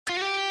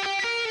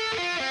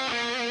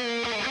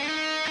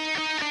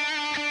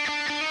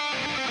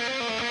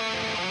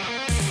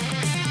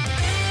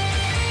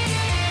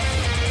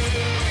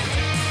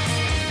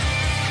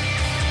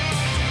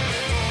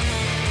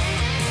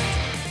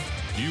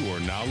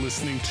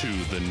listening to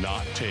the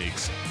Not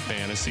Takes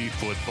Fantasy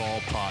Football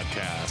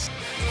Podcast.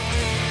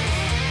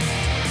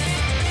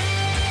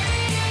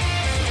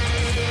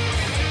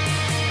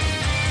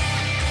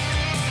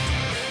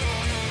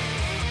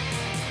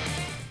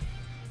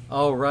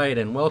 All right,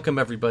 and welcome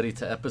everybody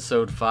to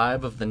episode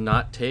 5 of the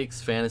Not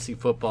Takes Fantasy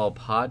Football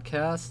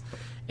Podcast.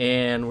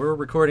 And we're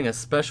recording a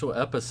special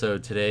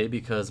episode today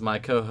because my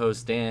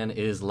co-host Dan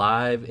is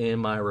live in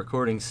my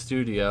recording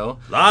studio.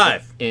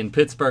 Live! In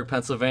Pittsburgh,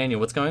 Pennsylvania.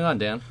 What's going on,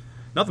 Dan?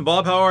 Nothing,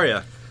 Bob. How are you?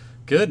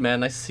 Good,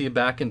 man. Nice to see you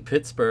back in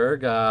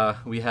Pittsburgh.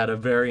 We had a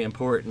very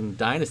important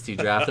dynasty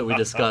draft that we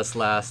discussed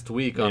last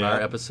week on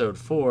our episode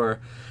 4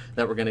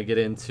 that we're going to get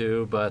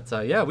into. But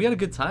we had a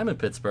good time in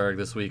Pittsburgh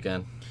this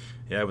weekend.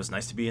 Yeah, it was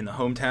nice to be in the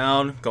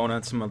hometown, going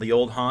on some of the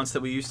old haunts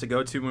that we used to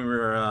go to when we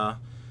were a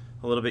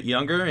little bit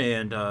younger,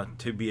 and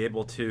to be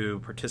able to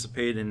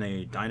participate in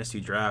a dynasty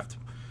draft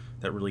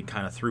that really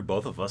kind of threw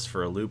both of us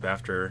for a loop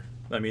after,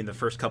 the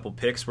first couple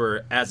picks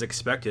were as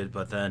expected,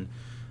 but then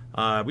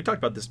we talked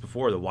about this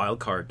before, the wild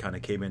card kind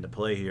of came into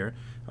play here.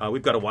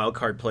 We've got a wild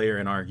card player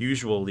in our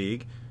usual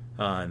league.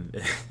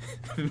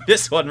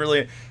 This one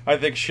really, I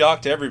think,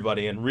 shocked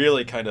everybody and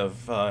really kind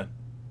of...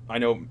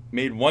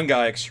 made one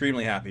guy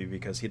extremely happy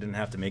because he didn't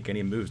have to make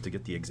any moves to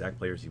get the exact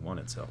players he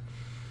wanted. So,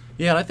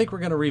 yeah, and I think we're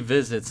going to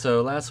revisit.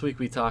 So last week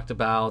we talked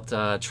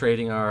about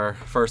trading our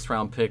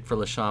first-round pick for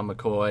LeSean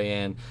McCoy,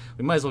 and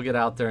we might as well get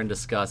out there and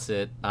discuss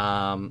it.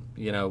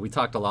 We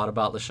talked a lot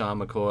about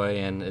LeSean McCoy,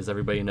 and as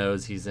everybody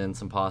knows, he's in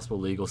some possible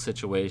legal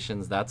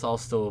situations. That's all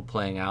still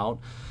playing out.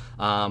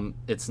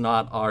 It's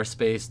not our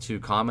space to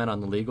comment on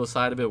the legal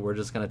side of it. We're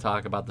just going to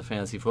talk about the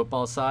fantasy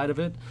football side of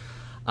it.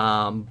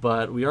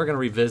 But we are going to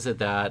revisit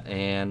that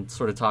and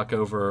sort of talk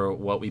over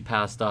what we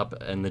passed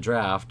up in the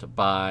draft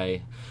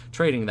by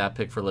trading that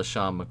pick for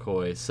LeSean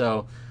McCoy.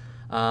 So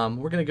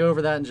we're going to go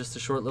over that in just a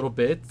short little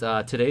bit.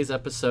 Today's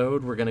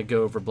episode, we're going to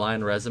go over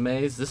blind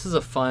resumes. This is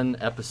a fun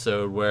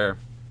episode where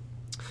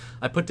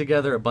I put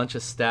together a bunch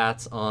of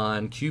stats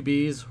on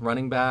QBs,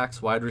 running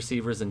backs, wide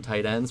receivers, and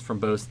tight ends from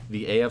both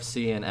the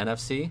AFC and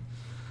NFC,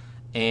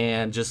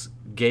 and just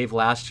gave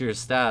last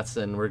year's stats,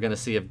 and we're going to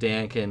see if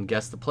Dan can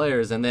guess the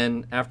players. And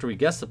then after we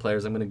guess the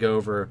players, I'm going to go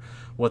over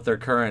what their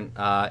current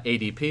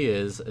ADP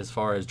is as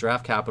far as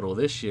draft capital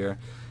this year,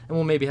 and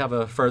we'll maybe have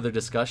a further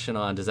discussion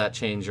on does that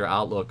change your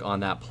outlook on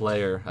that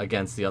player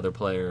against the other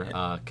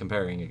player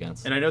comparing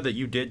against. And I know that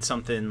you did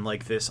something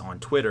like this on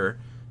Twitter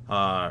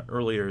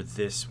earlier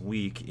this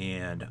week,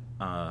 and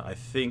I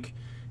think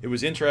it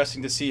was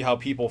interesting to see how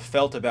people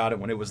felt about it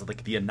when it was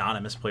like the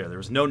anonymous player. There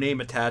was no name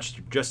attached,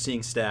 you're just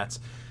seeing stats.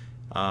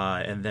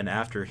 And then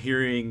after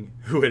hearing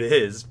who it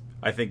is,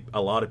 I think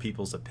a lot of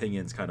people's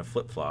opinions kind of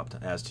flip-flopped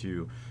as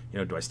to,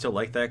 do I still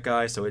like that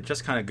guy? So it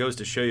just kind of goes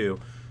to show you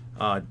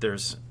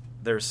there's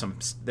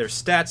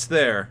stats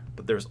there,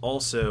 but there's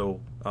also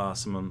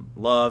some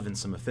love and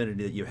some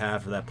affinity that you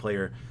have for that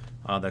player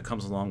that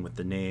comes along with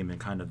the name and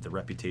kind of the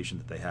reputation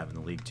that they have in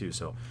the league too.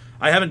 So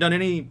I haven't done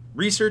any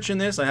research in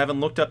this. I haven't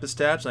looked up the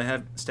stats.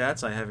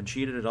 I haven't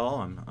cheated at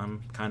all.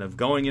 I'm kind of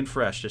going in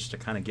fresh just to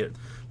kind of get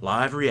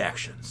live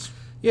reactions.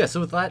 Yeah,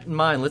 so with that in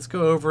mind, let's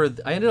go over...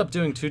 I ended up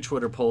doing 2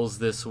 Twitter polls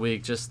this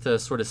week just to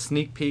sort of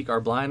sneak peek our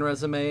blind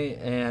resume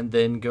and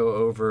then go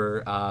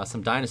over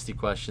some dynasty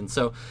questions.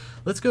 So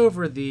let's go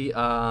over the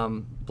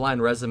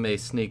blind resume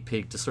sneak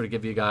peek to sort of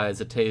give you guys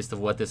a taste of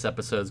what this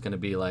episode is going to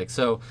be like.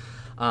 So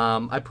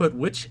I put,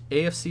 which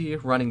AFC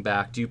running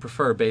back do you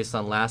prefer based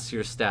on last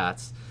year's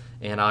stats?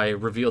 And I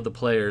revealed the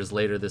players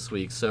later this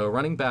week. So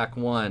running back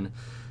 1,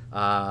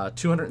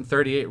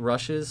 238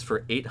 rushes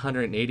for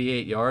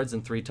 888 yards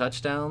and 3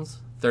 touchdowns.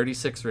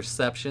 36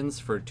 receptions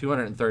for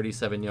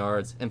 237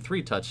 yards and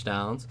 3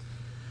 touchdowns.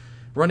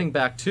 Running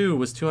back 2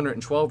 was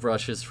 212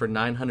 rushes for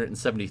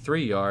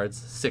 973 yards,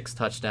 6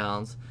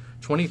 touchdowns.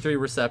 23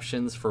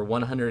 receptions for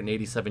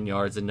 187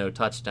 yards and no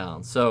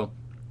touchdowns. So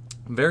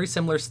very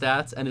similar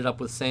stats, ended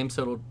up with same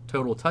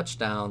total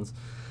touchdowns.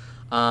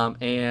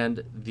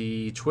 And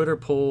the Twitter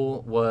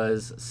poll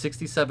was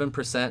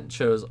 67%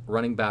 chose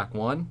running back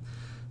 1.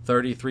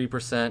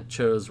 33%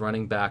 chose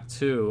running back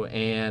 2,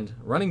 and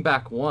running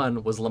back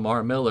 1 was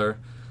Lamar Miller,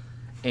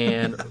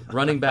 and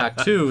running back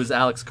 2 is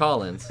Alex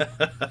Collins.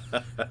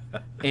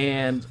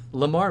 And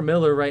Lamar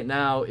Miller right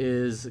now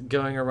is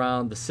going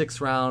around the 6th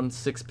round,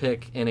 6th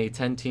pick in a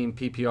 10-team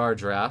PPR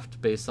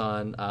draft based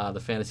on the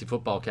fantasy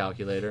football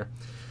calculator.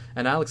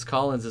 And Alex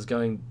Collins is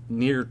going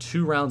near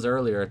 2 rounds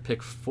earlier at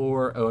pick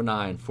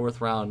 409, 4th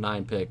round,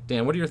 9 pick.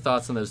 Dan, what are your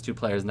thoughts on those 2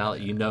 players now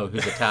that you know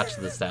who's attached to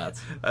the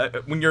stats?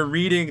 When you're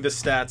reading the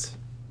stats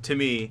to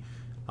me,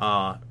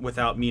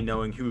 without me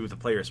knowing who the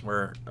players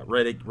were,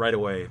 right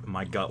away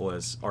my gut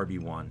was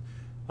RB1.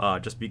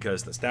 Just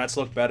because the stats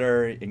look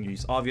better, and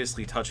he's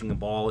obviously touching the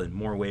ball in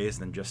more ways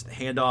than just the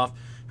handoff.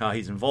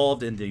 He's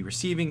involved in the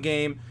receiving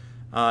game.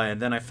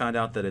 And then I found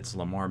out that it's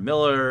Lamar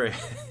Miller,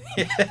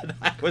 and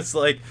I was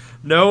like,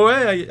 no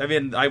way.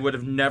 I would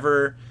have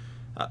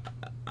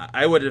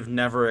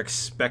never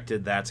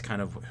expected that's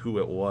kind of who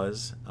it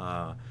was.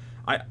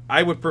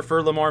 I would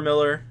prefer Lamar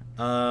Miller.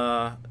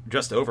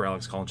 just over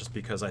Alex Collins, just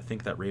because I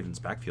think that Ravens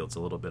backfield's a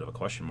little bit of a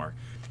question mark.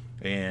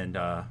 And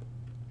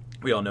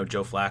we all know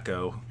Joe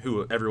Flacco,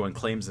 who everyone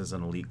claims is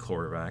an elite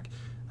quarterback.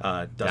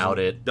 Doubt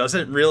it.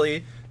 Doesn't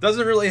really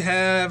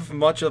have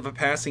much of a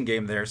passing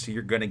game there, so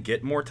you're going to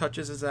get more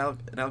touches as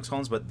Alex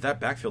Collins. But that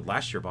backfield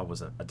last year, Bob,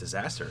 was a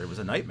disaster. It was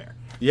a nightmare.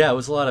 Yeah, it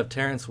was a lot of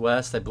Terrence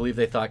West. I believe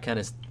they thought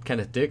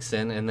Kenneth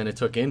Dixon, and then it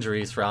took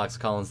injuries for Alex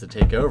Collins to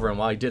take over. And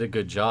while he did a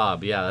good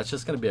job, yeah, that's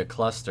just going to be a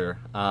cluster.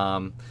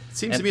 It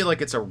seems to me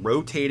like it's a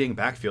rotating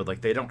backfield.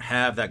 Like they don't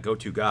have that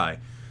go-to guy.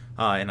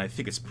 And I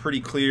think it's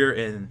pretty clear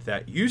in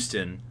that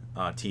Houston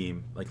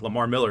team, like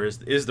Lamar Miller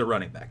is the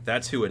running back.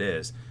 That's who it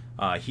is.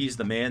 He's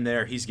the man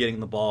there. He's getting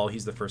the ball.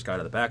 He's the first guy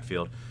to the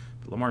backfield.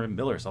 But Lamar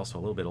Miller is also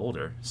a little bit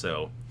older,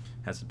 so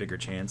has a bigger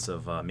chance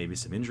of maybe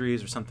some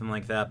injuries or something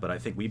like that. But I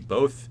think we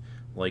both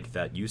like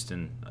that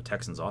Houston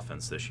Texans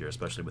offense this year,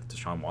 especially with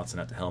Deshaun Watson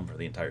at the helm for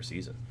the entire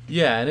season.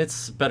 Yeah, and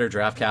it's better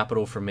draft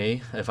capital for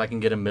me. If I can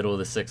get him middle of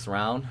the 6th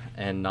round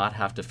and not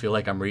have to feel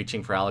like I'm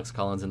reaching for Alex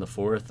Collins in the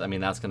 4th, I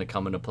mean, that's going to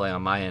come into play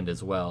on my end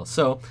as well.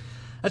 So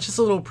that's just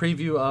a little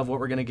preview of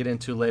what we're going to get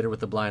into later with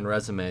the blind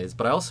resumes.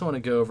 But I also want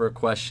to go over a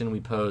question we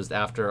posed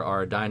after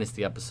our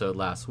Dynasty episode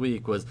last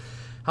week was,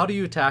 how do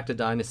you attack a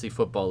Dynasty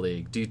football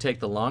league? Do you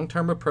take the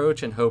long-term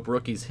approach and hope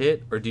rookies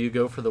hit, or do you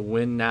go for the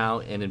win now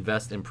and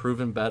invest in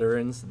proven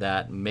veterans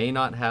that may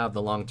not have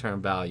the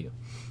long-term value?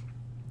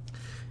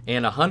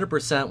 And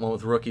 100% went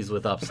with rookies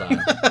with upside.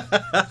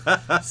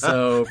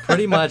 So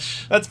pretty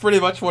much... That's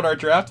pretty much what our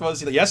draft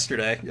was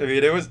yesterday. I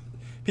mean, it was...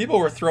 People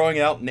were throwing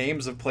out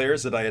names of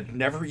players that I had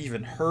never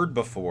even heard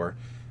before.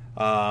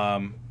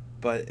 But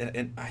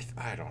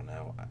I don't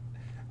know.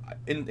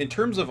 In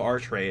terms of our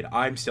trade,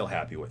 I'm still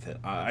happy with it.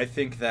 I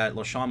think that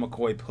LaShawn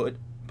McCoy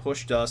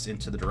pushed us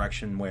into the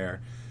direction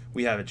where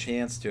we have a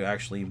chance to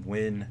actually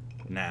win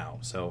now.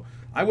 So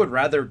I would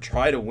rather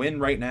try to win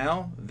right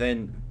now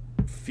than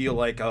feel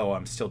like, oh,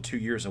 I'm still 2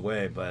 years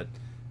away, but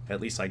at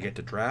least I get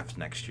to draft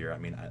next year. I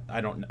mean, I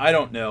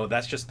don't know.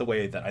 That's just the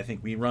way that I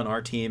think we run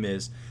our team.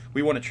 Is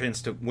we want a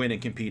chance to win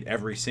and compete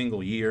every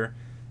single year.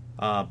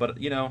 But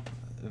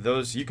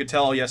those, you could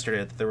tell yesterday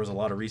that there was a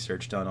lot of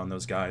research done on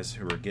those guys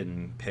who were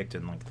getting picked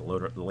in like the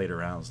later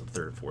rounds, the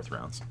 3rd and 4th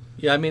rounds.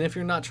 Yeah, I mean, if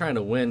you're not trying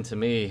to win, to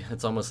me,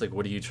 it's almost like,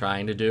 what are you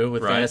trying to do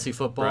with fantasy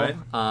football? Right.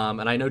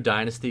 And I know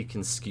Dynasty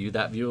can skew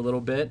that view a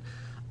little bit.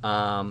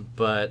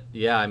 But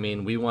yeah, I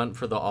mean, we went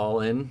for the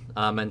all-in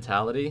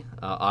mentality.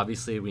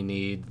 Obviously, we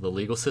need the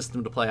legal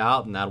system to play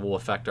out, and that will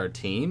affect our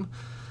team.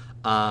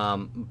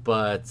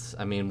 But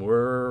I mean,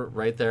 we're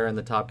right there in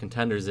the top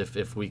contenders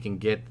if we can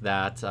get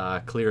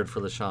that cleared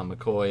for LaShawn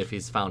McCoy if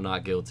he's found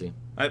not guilty.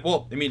 I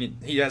mean,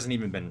 he hasn't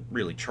even been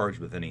really charged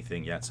with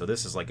anything yet, so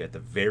this is like at the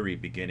very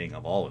beginning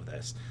of all of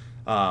this.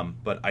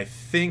 But I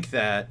think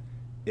that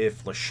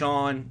if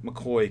LaShawn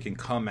McCoy can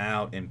come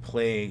out and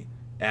play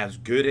as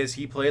good as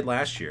he played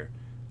last year,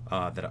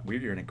 that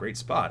we're in a great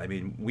spot. I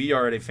mean, we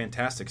are at a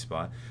fantastic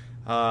spot.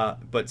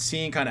 But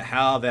seeing kind of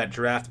how that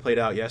draft played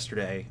out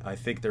yesterday, I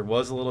think there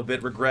was a little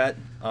bit regret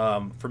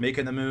for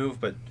making the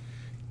move. But,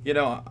 we're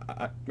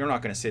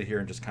not going to sit here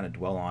and just kind of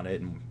dwell on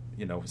it and,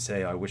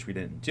 say, I wish we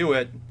didn't do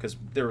it, because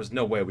there was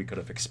no way we could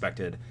have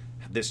expected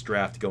this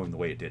draft going the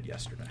way it did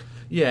yesterday.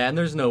 Yeah, and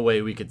there's no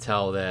way we could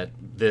tell that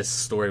this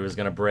story was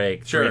going to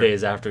break 3 Sure.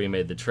 days after we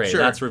made the trade. Sure.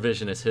 That's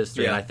revisionist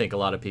history, and I think a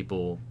lot of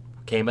people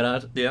came at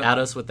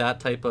us with that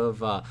type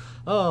of,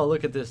 oh,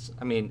 look at this.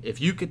 I mean,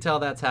 if you could tell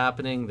that's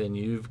happening, then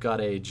you've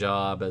got a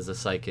job as a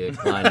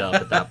psychic lined up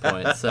at that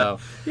point. So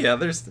yeah,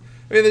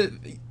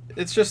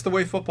 it's just the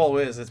way football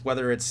is. It's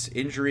whether it's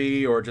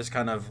injury or just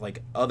kind of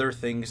like other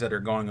things that are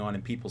going on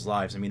in people's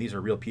lives. I mean, these are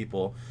real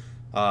people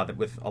that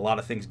with a lot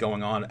of things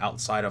going on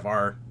outside of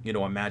our,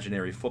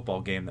 imaginary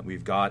football game that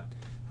we've got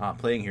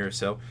playing here.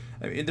 So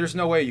I mean, there's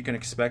no way you can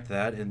expect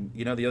that. And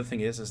the other thing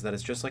is that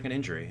it's just like an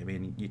injury. I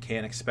mean, you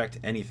can't expect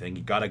anything.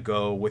 You got to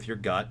go with your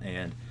gut.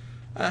 And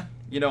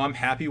I'm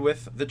happy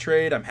with the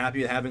trade. I'm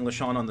happy having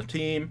LaShawn on the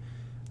team.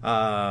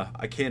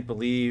 I can't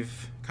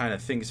believe kind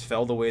of things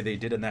fell the way they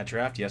did in that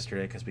draft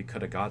yesterday, because we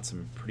could have got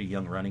some pretty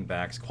young running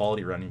backs,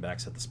 quality running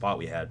backs at the spot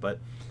we had. But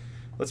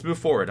let's move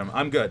forward.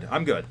 I'm good.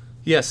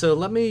 yeah, so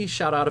let me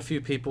shout out a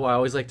few people. I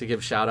always like to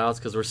give shout outs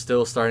because we're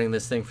still starting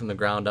this thing from the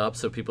ground up.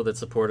 So people that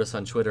support us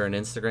on Twitter and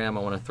Instagram,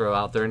 I want to throw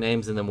out their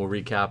names, and then we'll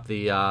recap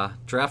the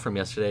draft from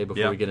yesterday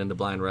before we get into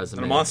blind resume.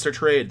 And a monster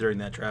trade during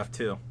that draft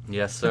too.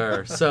 Yes,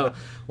 sir. So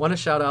want to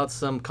shout out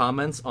some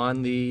comments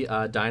on the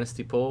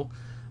Dynasty poll.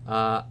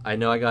 I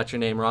know I got your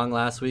name wrong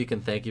last week,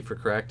 and thank you for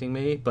correcting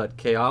me. But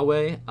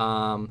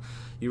Keawe,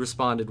 you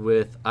responded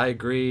with, I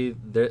agree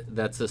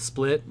that's a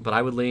split, but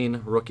I would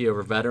lean rookie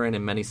over veteran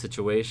in many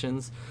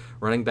situations.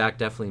 Running back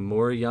definitely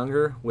more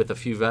younger with a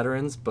few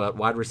veterans, but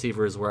wide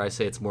receiver is where I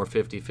say it's more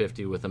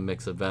 50-50 with a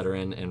mix of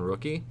veteran and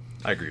rookie.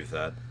 I agree with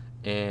that.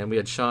 And we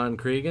had Sean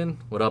Cregan.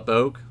 What up,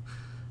 Oak?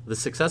 The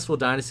successful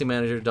dynasty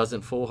manager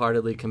doesn't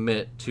full-heartedly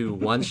commit to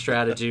one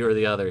strategy or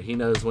the other. He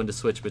knows when to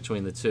switch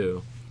between the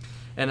two.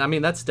 And I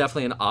mean, that's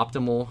definitely an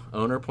optimal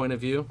owner point of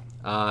view.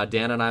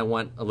 Dan and I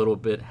went a little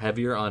bit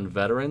heavier on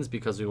veterans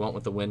because we went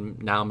with the win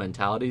now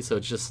mentality. So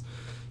it's just,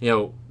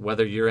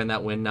 whether you're in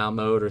that win now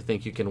mode or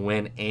think you can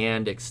win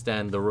and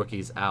extend the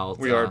rookies out.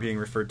 We are being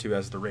referred to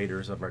as the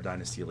Raiders of our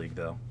Dynasty League,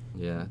 though.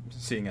 Yeah.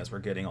 Seeing as we're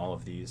getting all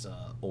of these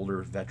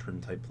older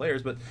veteran type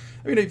players. But,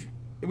 I mean, if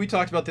we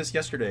talked about this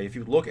yesterday. If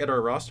you look at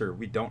our roster,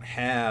 we don't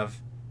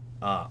have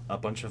a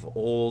bunch of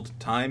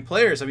old-time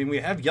players. I mean, we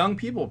have young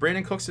people.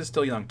 Brandon Cooks is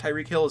still young.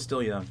 Tyreek Hill is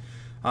still young.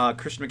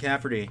 Christian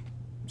McCaffrey,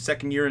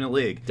 second year in the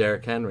league.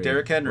 Derrick Henry.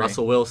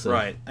 Russell Wilson.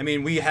 Right. I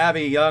mean, we have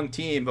a young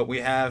team, but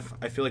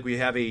I feel like we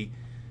have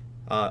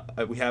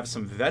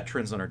some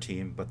veterans on our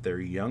team, but they're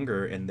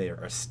younger and they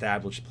are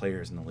established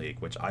players in the league,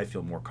 which I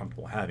feel more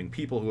comfortable having.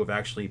 People who have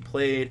actually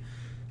played,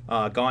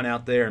 gone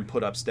out there and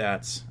put up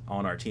stats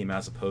on our team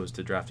as opposed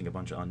to drafting a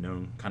bunch of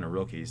unknown kind of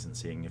rookies and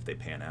seeing if they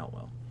pan out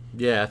well.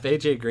 Yeah, if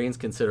AJ Green's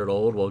considered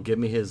old, well, give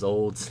me his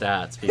old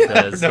stats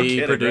because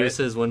he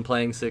produces when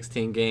playing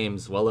 16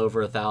 games well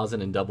over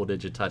 1,000 and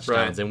double-digit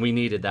touchdowns, and we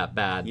needed that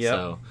bad. Yep.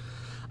 So,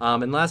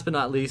 and last but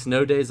not least,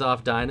 No Days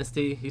Off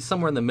Dynasty. He's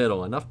somewhere in the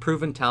middle, enough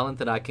proven talent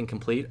that I can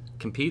compete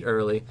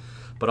early,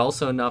 but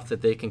also enough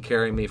that they can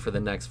carry me for the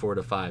next 4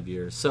 to 5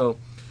 years. So,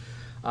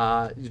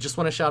 you just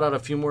want to shout out a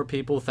few more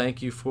people.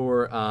 Thank you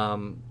for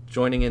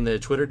joining in the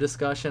Twitter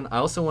discussion. I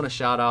also want to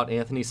shout out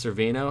Anthony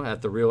Servino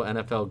at The Real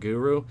NFL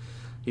Guru.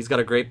 He's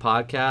got a great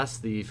podcast,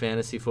 the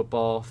Fantasy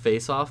Football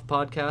Face-Off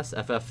podcast,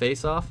 FF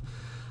Face-Off.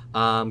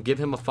 Give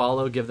him a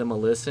follow, give them a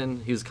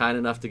listen. He was kind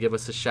enough to give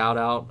us a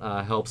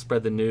shout-out, help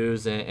spread the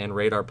news, and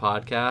rate our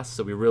podcast.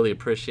 So we really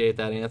appreciate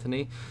that,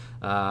 Anthony.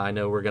 I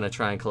know we're going to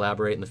try and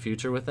collaborate in the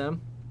future with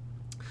them.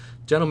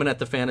 Gentleman at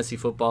the Fantasy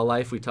Football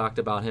Life, we talked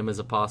about him as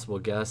a possible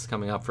guest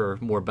coming up for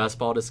more best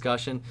ball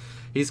discussion.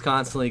 He's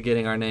constantly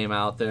getting our name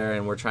out there,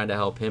 and we're trying to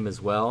help him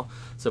as well.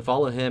 So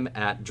follow him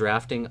at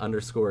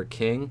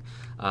drafting_king.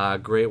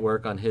 Great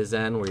work on his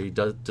end where he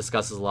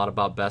discusses a lot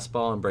about best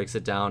ball and breaks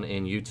it down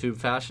in YouTube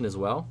fashion as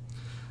well.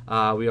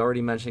 We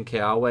already mentioned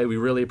Keawe. We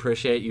really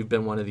appreciate you've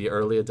been one of the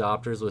early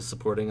adopters with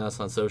supporting us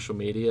on social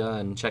media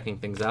and checking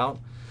things out.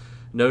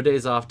 No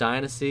Days Off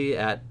Dynasty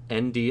at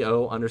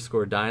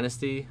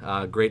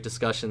NDO_Dynasty. Great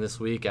discussion this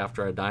week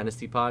after our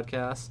Dynasty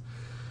podcast.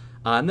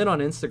 And then on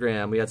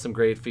Instagram, we had some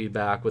great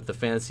feedback with the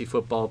Fantasy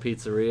Football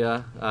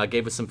Pizzeria.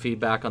 Gave us some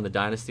feedback on the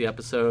Dynasty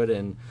episode.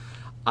 And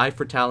Eye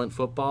for Talent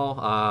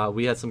Football,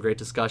 we had some great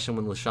discussion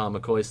when LeSean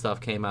McCoy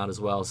stuff came out as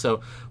well.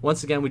 So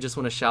once again, we just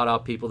want to shout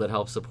out people that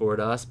help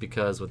support us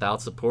because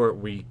without support,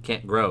 we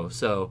can't grow.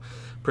 So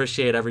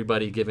appreciate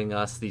everybody giving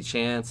us the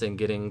chance and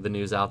getting the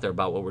news out there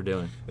about what we're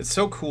doing. It's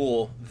so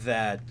cool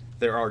that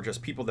there are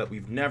just people that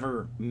we've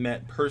never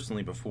met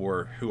personally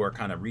before who are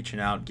kind of reaching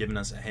out, giving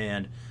us a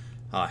hand,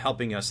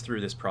 helping us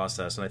through this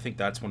process. And I think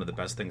that's one of the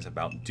best things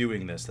about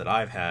doing this that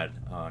I've had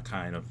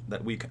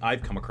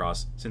I've come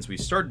across since we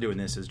started doing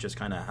this is just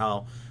kind of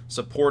how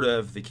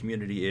supportive the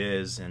community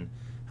is and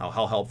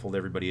how helpful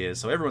everybody is.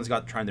 So everyone's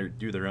trying to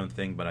do their own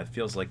thing, but it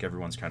feels like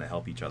everyone's trying to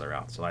help each other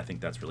out. So I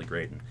think that's really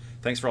great. And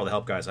thanks for all the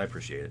help, guys. I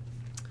appreciate it.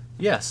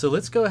 Yeah, so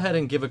let's go ahead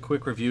and give a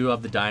quick review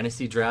of the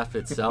Dynasty Draft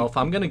itself.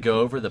 I'm going to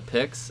go over the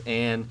picks,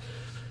 and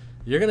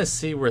you're going to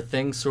see where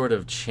things sort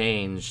of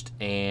changed,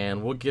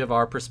 and we'll give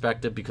our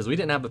perspective because we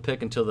didn't have a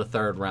pick until the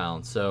third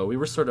round. So we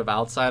were sort of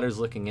outsiders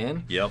looking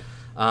in. Yep.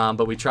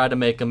 But we tried to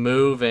make a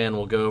move, and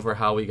we'll go over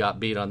how we got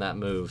beat on that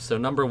move. So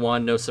number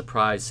 1, no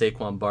surprise,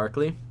 Saquon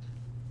Barkley.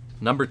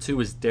 Number 2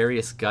 is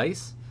Darius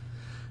Geis.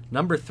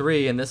 Number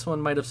 3, and this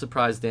one might have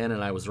surprised Dan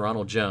and I, was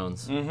Ronald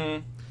Jones.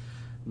 Mm-hmm.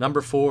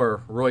 Number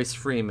 4, Royce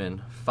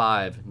Freeman.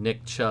 5,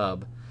 Nick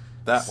Chubb.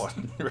 That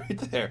one right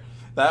there.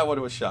 That one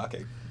was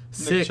shocking.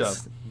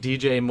 6,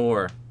 DJ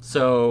Moore.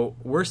 So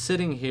we're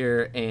sitting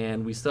here,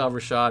 and we still have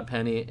Rashad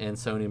Penny and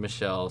Sony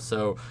Michel.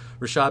 So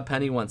Rashad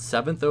Penny went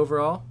 7th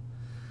overall.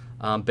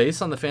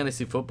 Based on the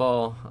Fantasy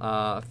Football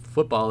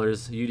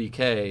Footballers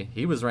UDK,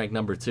 he was ranked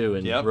number 2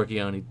 in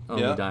rookie-only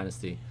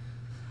Dynasty.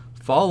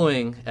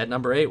 Following at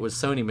number 8 was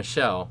Sony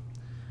Michel.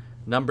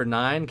 Number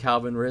 9,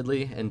 Calvin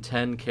Ridley, and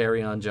 10,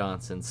 Kerryon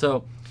Johnson.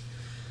 So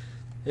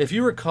if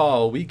you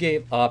recall, we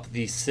gave up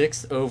the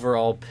 6th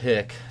overall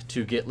pick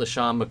to get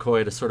LeSean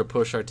McCoy to sort of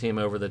push our team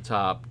over the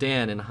top.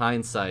 Dan, in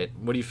hindsight,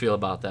 what do you feel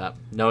about that,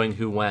 knowing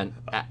who went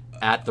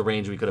at the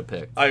range we could have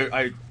picked?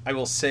 I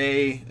will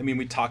say, I mean,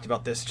 we talked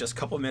about this just a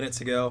couple of minutes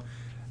ago.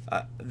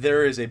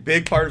 There is a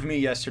big part of me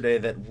yesterday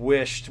that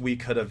wished we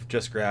could have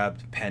just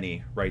grabbed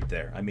Penny right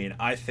there. I mean,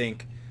 I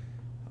think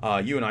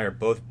you and I are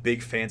both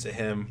big fans of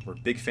him. We're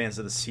big fans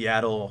of the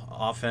Seattle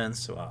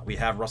offense. We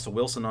have Russell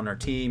Wilson on our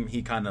team.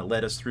 He kind of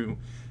led us through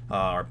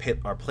our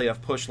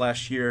playoff push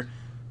last year.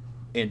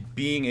 And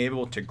being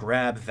able to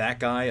grab that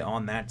guy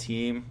on that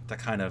team to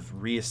kind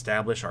of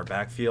reestablish our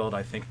backfield,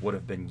 I think would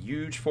have been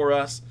huge for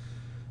us.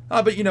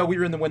 But, we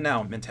were in the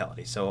win-now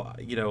mentality. So,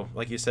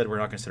 like you said, we're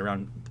not going to sit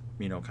around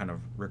kind of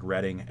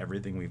regretting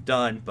everything we've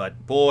done.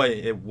 But boy,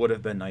 it would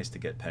have been nice to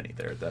get Penny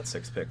there at that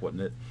 6th pick,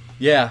 wouldn't it?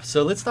 Yeah,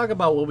 so let's talk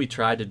about what we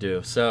tried to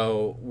do.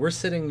 So we're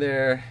sitting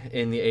there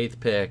in the 8th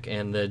pick,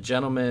 and the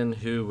gentleman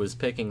who was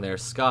picking there,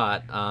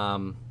 Scott,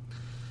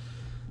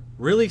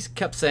 really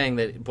kept saying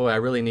that, boy, I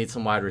really need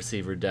some wide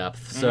receiver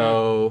depth.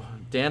 So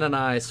Dan and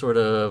I sort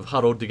of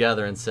huddled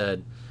together and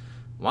said,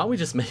 why don't we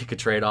just make a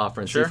trade offer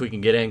and see if we can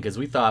get in? Because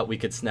we thought we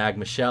could snag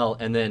Michelle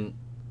and then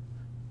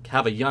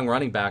have a young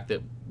running back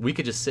that we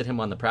could just sit him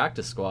on the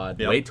practice squad,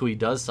 wait till he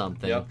does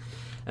something,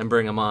 and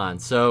bring him on.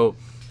 So,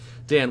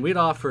 Dan, we'd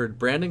offered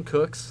Brandon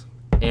Cooks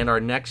and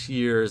our next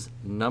year's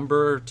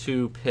number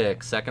 2 pick,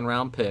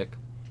 2nd-round pick,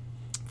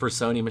 for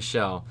Sony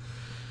Michel.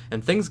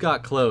 And things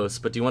got close,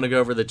 but do you want to go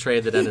over the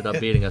trade that ended up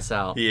beating us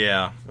out?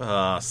 Yeah.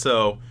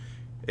 So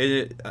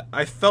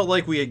I felt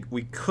like we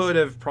could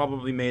have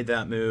probably made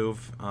that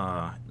move.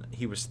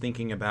 He was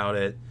thinking about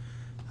it,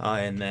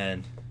 and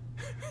then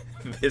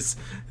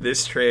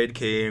this trade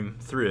came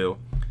through.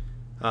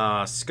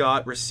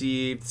 Scott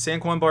received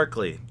Saquon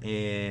Barkley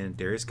and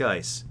Darius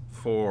Geis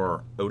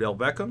for Odell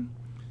Beckham,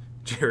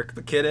 Jerick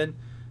McKinnon,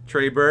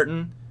 Trey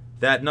Burton.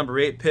 That number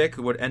 8 pick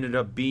would ended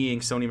up being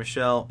Sony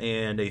Michel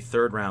and a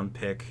 3rd-round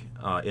pick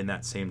in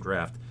that same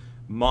draft.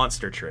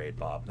 Monster trade,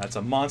 Bob. That's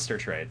a monster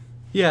trade.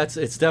 Yeah, it's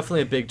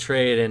definitely a big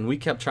trade, and we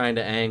kept trying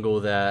to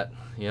angle that,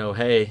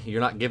 hey, you're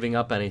not giving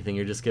up anything.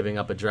 You're just giving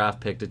up a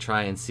draft pick to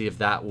try and see if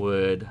that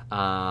would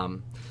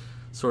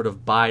sort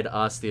of bide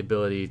us the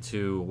ability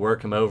to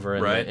work him over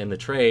in the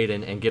trade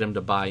and get him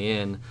to buy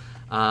in.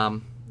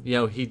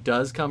 He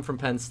does come from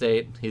Penn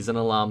State. He's an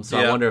alum, so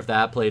I wonder if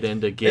that played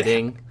into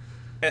getting...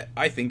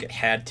 I think it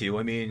had to.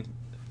 I mean,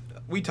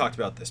 we talked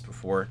about this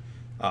before.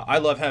 I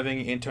love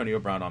having Antonio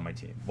Brown on my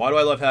team. Why do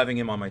I love having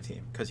him on my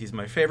team? Because he's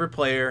my favorite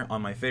player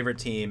on my favorite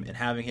team, and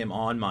having him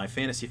on my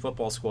fantasy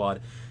football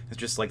squad is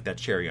just like that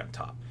cherry on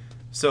top.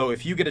 So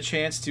if you get a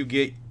chance to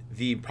get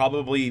the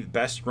probably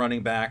best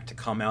running back to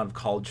come out of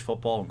college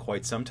football in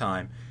quite some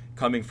time,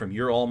 coming from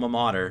your alma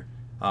mater,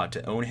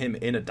 to own him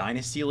in a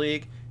dynasty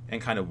league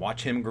and kind of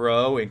watch him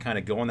grow and kind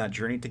of go on that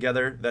journey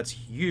together, that's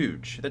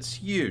huge. That's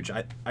huge.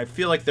 I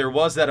feel like there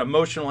was that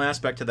emotional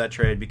aspect to that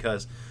trade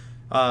because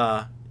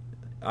I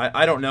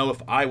don't know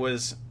if I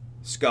was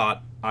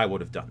Scott, I would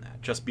have done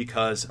that just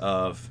because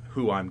of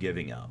who I'm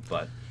giving up.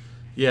 But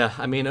yeah,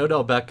 I mean,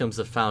 Odell Beckham's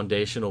a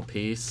foundational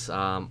piece.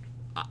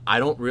 I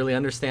don't really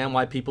understand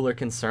why people are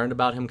concerned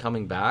about him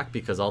coming back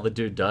because all the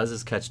dude does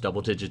is catch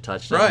double-digit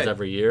touchdowns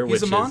every year.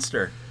 He's a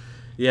monster.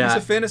 Yeah.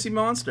 He's a fantasy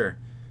monster.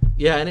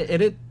 Yeah, and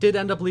it did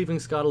end up leaving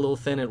Scott a little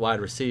thin at wide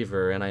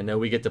receiver, and I know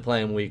we get to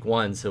play him week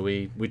 1, so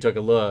we took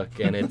a look,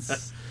 and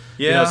it's...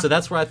 so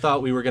that's where I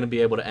thought we were going to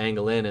be able to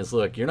angle in is,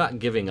 look, you're not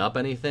giving up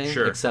anything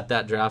except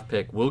that draft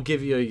pick. We'll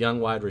give you a young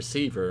wide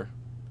receiver,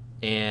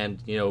 and,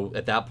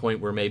 at that point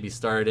we're maybe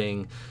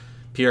starting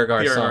Pierre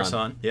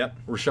Garçon,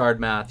 Rashard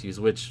Matthews,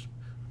 which...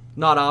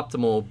 not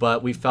optimal,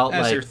 but we felt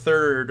as like... your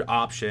 3rd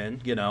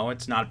option,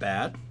 it's not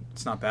bad.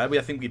 It's not bad.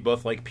 I think we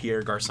both like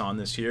Pierre Garçon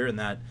this year in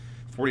that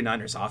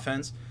 49ers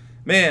offense.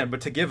 Man, but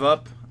to give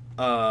up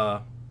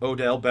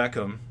Odell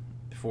Beckham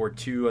for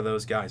 2 of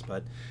those guys.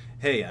 But,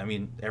 hey, I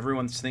mean,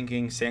 everyone's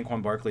thinking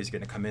Saquon Barkley is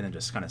going to come in and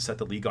just kind of set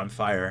the league on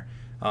fire.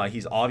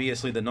 He's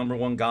obviously the number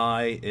 1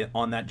 guy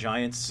on that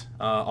Giants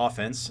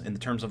offense in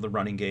terms of the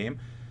running game.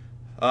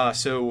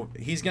 So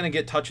he's going to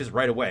get touches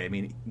right away. I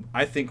mean,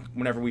 I think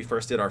whenever we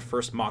first did our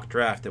first mock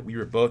draft that we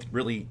were both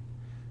really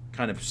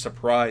kind of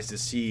surprised to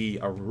see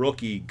a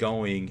rookie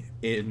going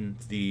in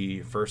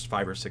the first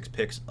 5 or 6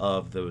 picks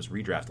of those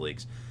redraft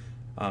leagues.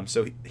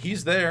 So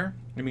he's there.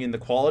 I mean, the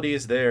quality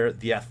is there.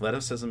 The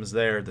athleticism is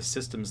there. The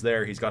system's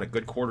there. He's got a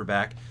good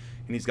quarterback,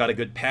 and he's got a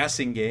good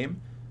passing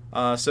game.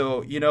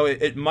 So,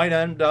 it might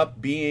end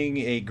up being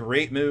a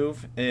great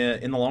move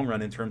in the long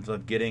run in terms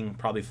of getting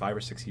probably 5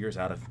 or 6 years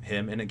out of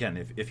him. And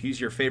again, if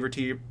he's your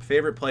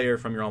favorite player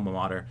from your alma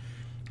mater,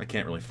 I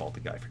can't really fault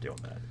the guy for doing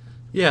that.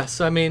 Yeah,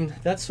 so I mean,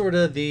 that's sort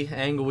of the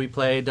angle we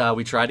played.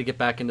 We tried to get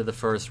back into the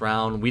first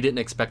round. We didn't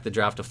expect the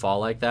draft to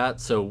fall like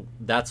that, so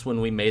that's when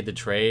we made the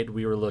trade.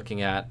 We were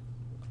looking at,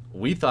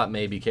 we thought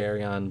maybe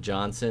Kerryon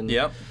Johnson.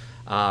 Yep.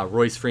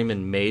 Royce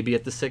Freeman maybe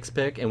at the 6th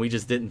pick, and we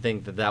just didn't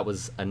think that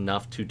was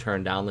enough to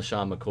turn down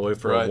LeSean McCoy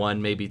for a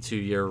 1, maybe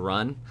 2-year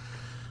run.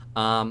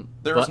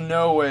 There was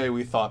no way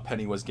we thought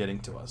Penny was getting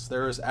to us.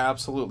 There is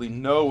absolutely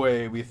no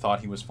way we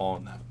thought he was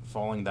falling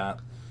that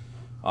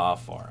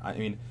far. I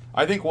mean,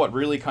 I think what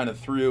really kind of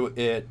threw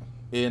it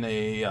in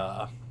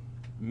a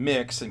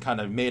mix and kind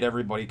of made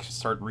everybody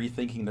start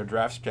rethinking their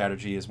draft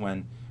strategy is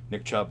when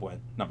Nick Chubb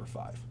went number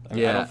 5. I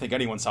don't think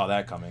anyone saw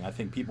that coming. I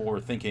think people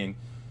were thinking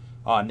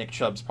Nick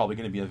Chubb's probably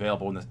going to be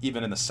available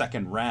even in the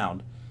 2nd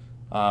round,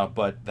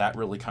 but that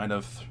really kind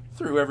of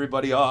threw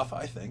everybody off,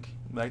 I think.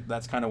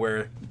 That's kind of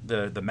where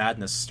the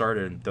madness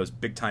started, those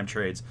big-time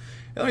trades.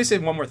 And let me say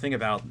one more thing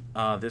about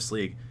this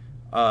league.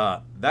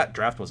 That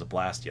draft was a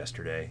blast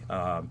yesterday.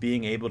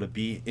 Being able to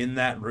be in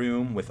that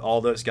room with all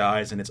those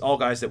guys, and it's all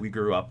guys that we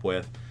grew up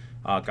with,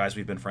 guys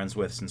we've been friends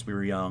with since we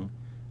were young.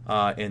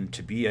 and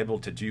to be able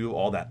to do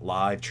all that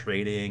live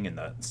trading and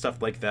the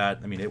stuff like that.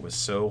 I mean, it was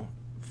so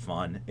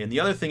fun. And the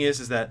other thing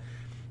is that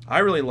I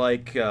really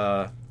like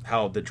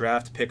how the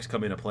draft picks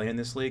come into play in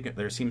this league.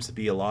 There seems to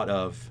be a lot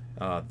of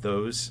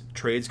those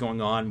trades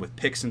going on with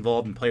picks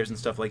involved and players and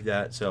stuff like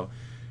that. So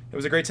it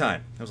was a great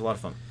time. It was a lot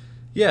of fun.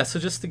 Yeah, so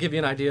just to give you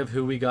an idea of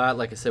who we got,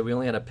 like I said, we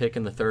only had a pick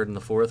in the third and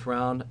the fourth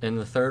round. In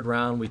the third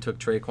round, we took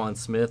Traquan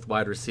Smith,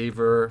 wide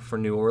receiver for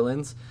New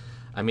Orleans.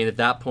 I mean, at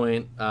that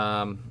point,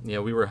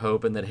 we were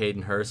hoping that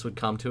Hayden Hurst would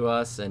come to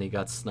us, and he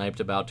got sniped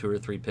about 2 or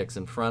 3 picks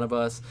in front of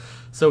us.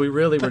 So we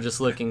really were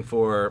just looking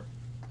for,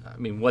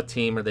 what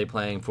team are they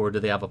playing for? Do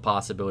they have a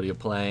possibility of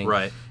playing?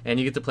 Right. And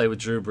you get to play with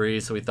Drew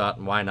Brees, so we thought,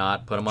 why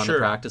not? Put him on the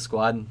practice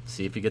squad and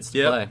see if he gets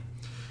to play.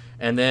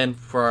 And then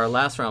for our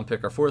last round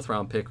pick, our fourth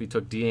round pick, we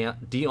took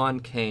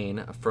Deon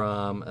Cain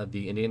from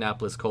the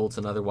Indianapolis Colts,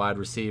 another wide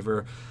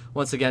receiver.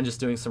 Once again, just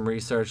doing some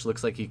research.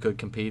 Looks like he could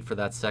compete for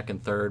that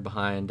second, third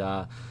behind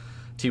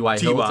T.Y.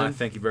 Hilton.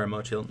 Thank you very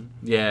much, Hilton.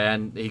 Yeah,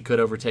 and he could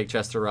overtake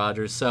Chester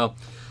Rogers. So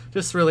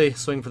just really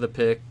swing for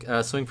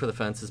the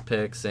fences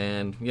picks,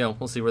 and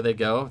we'll see where they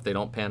go. If they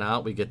don't pan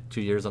out, we get 2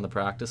 years on the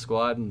practice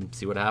squad and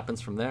see what happens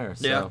from there.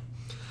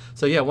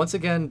 So yeah, once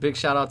again, big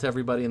shout out to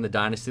everybody in the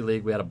Dynasty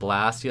League. We had a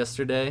blast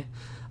yesterday,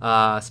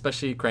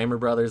 especially Kramer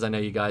Brothers. I know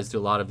you guys do a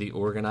lot of the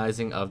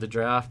organizing of the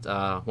draft.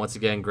 Once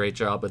again, great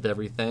job with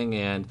everything,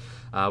 and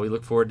we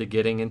look forward to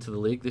getting into the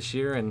league this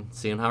year and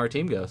seeing how our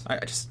team goes.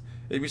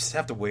 We just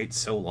have to wait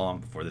so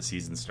long before the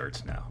season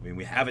starts now. I mean,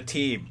 we have a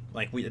team.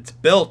 It's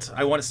built.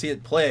 I want to see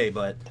it play,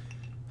 but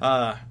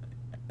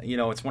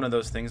it's one of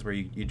those things where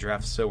you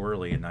draft so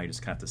early, and now you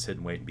just kind of have to sit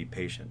and wait and be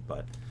patient.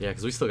 But yeah,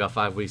 because we still got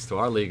 5 weeks to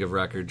our League of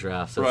Record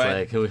draft, so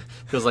right. It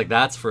feels like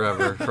that's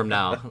forever from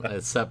now.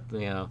 Except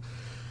now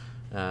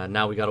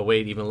we got to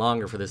wait even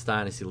longer for this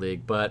Dynasty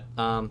League. But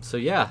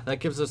that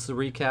gives us a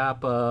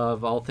recap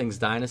of all things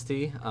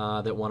Dynasty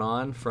that went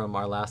on from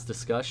our last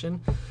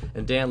discussion.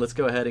 And Dan, let's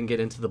go ahead and get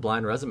into the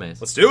blind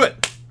resumes. Let's do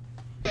it.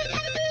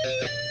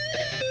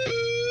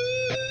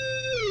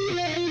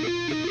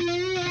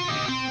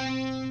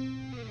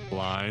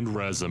 Blind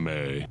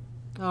resume.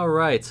 All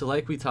right, so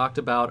like we talked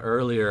about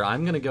earlier,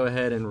 I'm going to go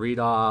ahead and read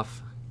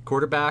off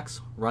quarterbacks,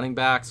 running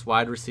backs,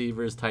 wide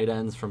receivers, tight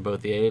ends from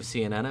both the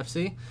AFC and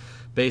NFC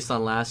based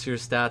on last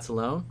year's stats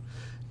alone.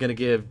 I'm going to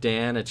give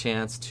Dan a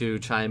chance to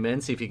chime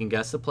in, see if he can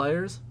guess the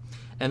players,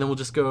 and then we'll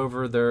just go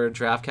over their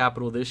draft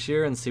capital this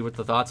year and see what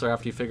the thoughts are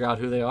after you figure out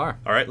who they are.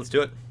 All right, let's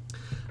do it.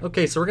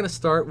 Okay, so we're going to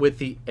start with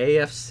the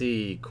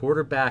AFC,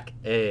 quarterback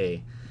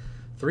A.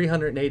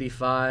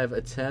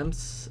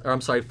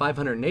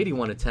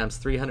 581 attempts,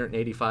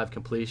 385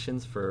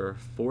 completions for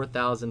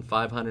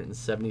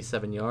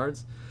 4,577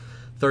 yards,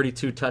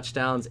 32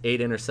 touchdowns,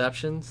 8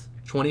 interceptions,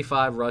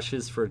 25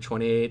 rushes for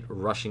 28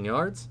 rushing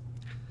yards.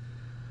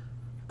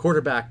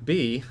 Quarterback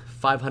B,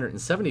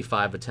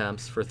 575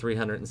 attempts for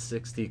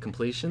 360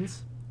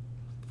 completions,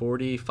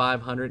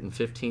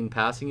 4,515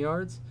 passing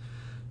yards,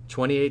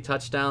 28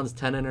 touchdowns,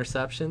 10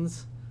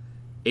 interceptions,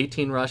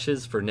 18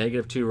 rushes for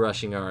 -2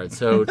 rushing yards.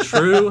 So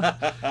true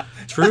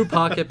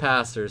pocket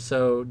passer.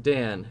 So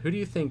Dan, who do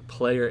you think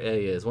player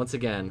A is? Once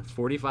again,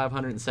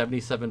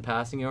 4,577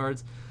 passing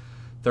yards,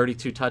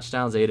 32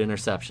 touchdowns, 8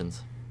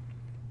 interceptions.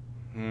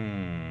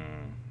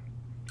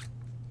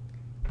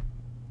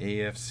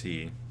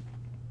 AFC.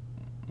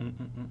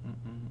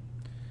 I'm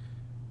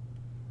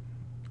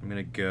going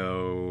to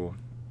go...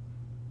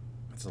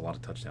 That's a lot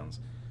of touchdowns.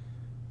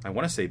 I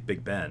want to say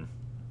Big Ben,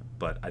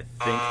 but I think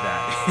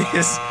that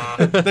is...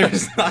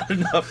 There's not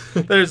enough...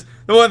 The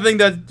one thing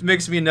that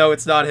makes me know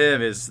it's not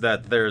him is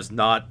that there's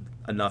not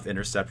enough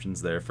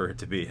interceptions there for it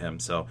to be him.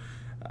 So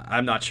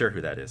I'm not sure who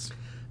that is.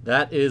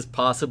 That is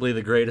possibly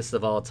the greatest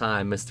of all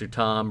time, Mr.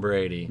 Tom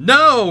Brady.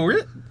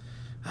 No!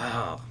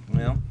 Oh,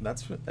 well,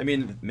 that's... I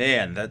mean,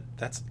 man,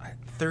 that's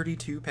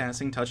 32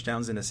 passing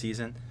touchdowns in a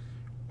season.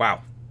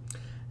 Wow.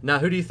 Now,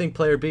 who do you think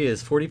player B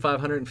is?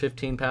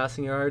 4,515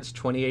 passing yards,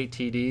 28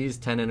 TDs,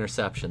 10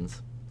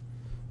 interceptions.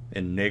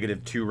 And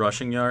 -2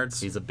 rushing yards?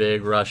 He's a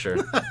big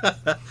rusher.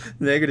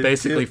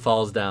 Basically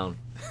falls down.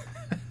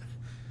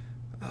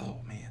 Oh,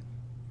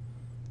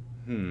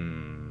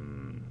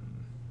 man.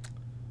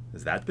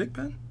 Is that Big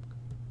Ben?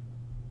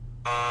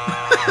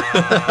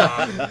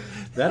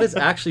 That is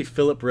actually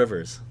Phillip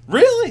Rivers.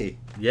 Really?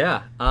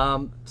 Yeah.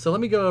 So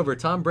let me go over.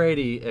 Tom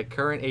Brady at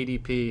current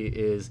ADP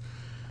is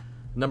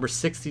number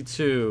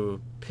 62,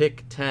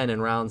 pick 10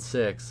 in round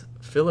 6.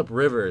 Phillip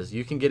Rivers,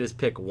 you can get his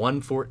pick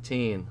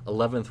 114,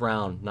 11th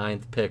round,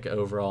 9th pick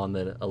overall in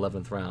the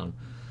 11th round.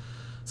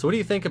 So what do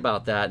you think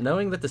about that?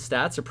 Knowing that the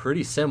stats are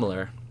pretty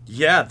similar.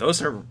 Yeah,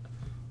 those are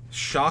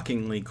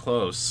shockingly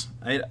close.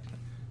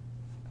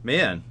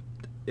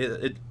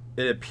 It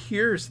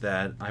appears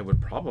that I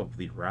would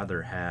probably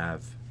rather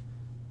have,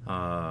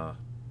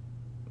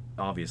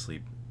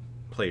 obviously,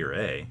 player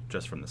A,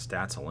 just from the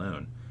stats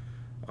alone.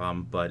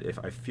 But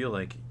I feel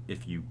like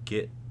if you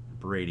get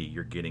Brady,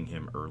 you're getting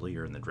him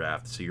earlier in the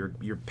draft, so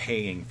you're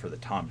paying for the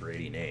Tom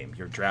Brady name.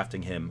 You're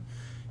drafting him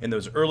in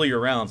those earlier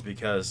rounds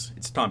because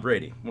it's Tom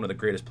Brady, one of the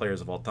greatest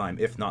players of all time,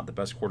 if not the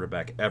best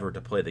quarterback ever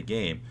to play the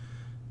game.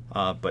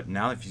 But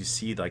now if you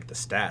see like the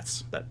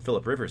stats that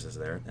Phillip Rivers is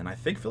there, and I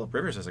think Phillip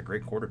Rivers is a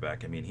great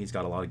quarterback. I mean, he's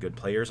got a lot of good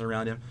players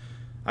around him.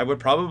 I would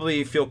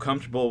probably feel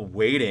comfortable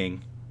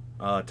waiting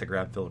to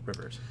grab Phillip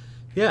Rivers.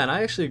 Yeah, and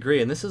I actually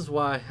agree, and this is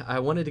why I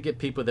wanted to get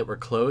people that were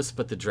close,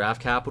 but the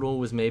draft capital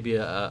was maybe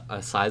a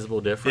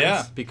sizable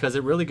difference, because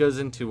it really goes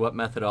into what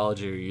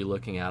methodology are you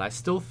looking at. I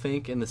still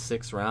think in the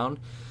 6th round,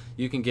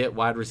 you can get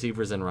wide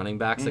receivers and running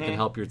backs that can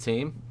help your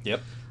team.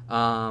 Yep.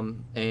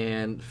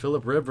 And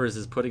Phillip Rivers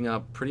is putting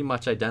up pretty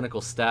much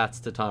identical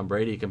stats to Tom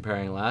Brady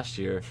comparing last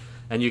year,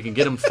 and you can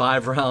get him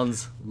 5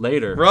 rounds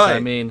later. Right. So, I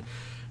mean,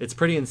 it's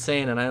pretty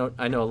insane, and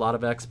I know a lot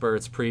of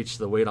experts preach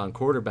the wait on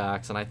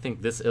quarterbacks, and I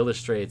think this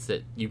illustrates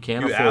that you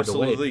can afford to wait. You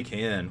absolutely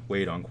can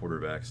wait on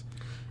quarterbacks.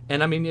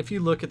 And, I mean, if you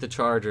look at the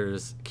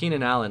Chargers,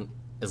 Keenan Allen,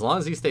 as long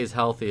as he stays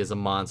healthy, is a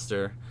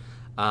monster.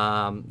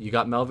 You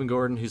got Melvin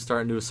Gordon, who's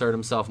starting to assert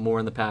himself more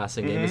in the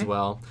passing game as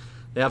well.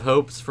 They have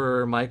hopes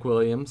for Mike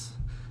Williams.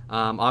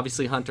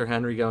 Obviously, Hunter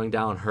Henry going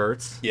down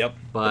hurts. Yep.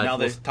 But now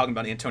they're talking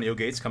about Antonio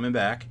Gates coming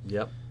back.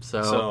 Yep.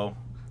 So,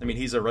 I mean,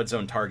 he's a red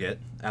zone target.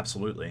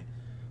 Absolutely.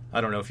 I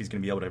don't know if he's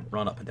going to be able to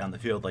run up and down the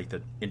field like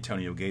the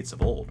Antonio Gates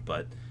of old,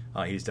 but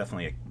he's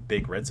definitely a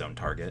big red zone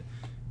target.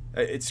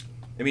 I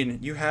mean,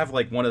 you have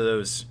like one of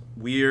those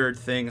weird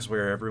things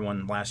where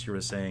everyone last year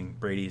was saying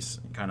Brady's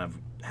kind of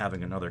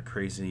having another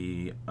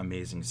crazy,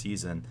 amazing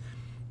season,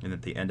 and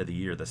at the end of the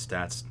year, the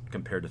stats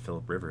compared to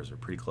Phillip Rivers are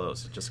pretty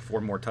close. Just 4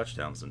 more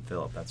touchdowns than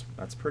Phillip.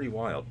 That's pretty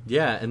wild.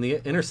 Yeah, and the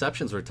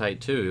interceptions were tight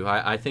too.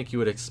 I think you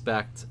would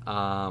expect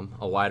a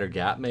wider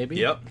gap maybe.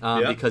 Yep.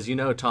 Because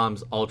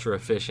Tom's ultra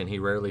efficient. He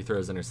rarely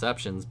throws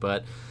interceptions,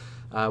 but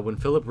when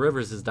Phillip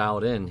Rivers is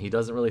dialed in, he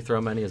doesn't really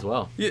throw many as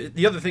well. Yeah,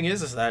 the other thing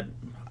is that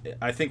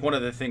I think one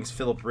of the things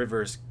Phillip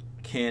Rivers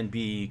can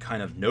be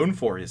kind of known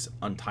for is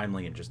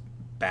untimely and just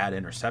bad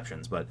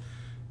interceptions, but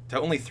to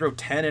only throw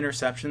 10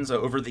 interceptions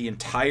over the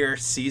entire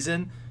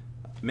season,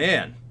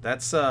 man,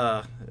 that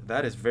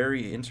is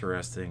very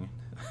interesting.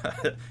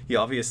 He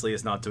obviously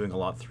is not doing a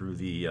lot through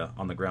the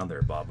on the ground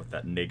there, Bob, with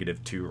that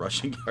 -2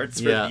 rushing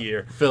yards for the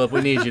year. Phillip,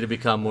 we need you to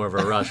become more of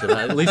a rusher.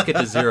 At least get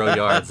to 0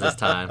 yards this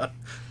time.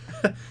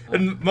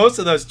 And most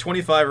of those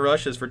 25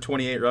 rushes for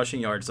 28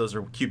 rushing yards, those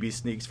are QB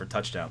sneaks for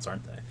touchdowns,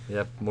 aren't they?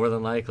 Yep, more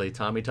than likely.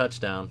 Tommy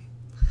touchdown.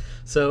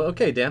 So,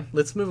 okay, Dan,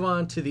 let's move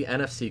on to the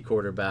NFC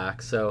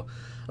quarterback. So,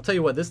 I'll tell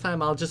you what, this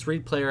time I'll just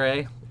read player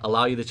A,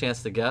 allow you the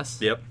chance to guess.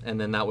 Yep. And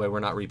then that way we're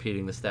not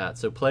repeating the stats.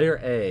 So, player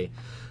A,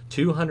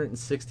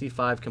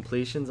 265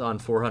 completions on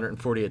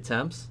 440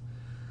 attempts,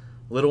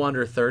 a little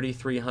under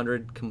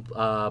 3,300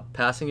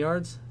 passing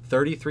yards,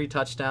 33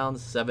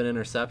 touchdowns, 7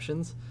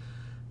 interceptions.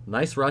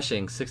 Nice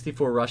rushing,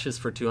 64 rushes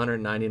for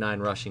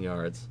 299 rushing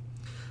yards.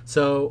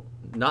 So,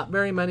 not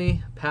very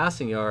many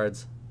passing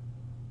yards,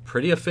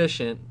 pretty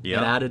efficient, and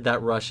added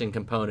that rushing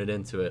component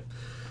into it.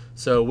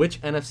 So, which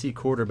NFC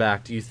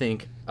quarterback do you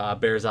think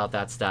bears out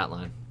that stat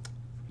line?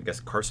 I guess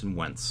Carson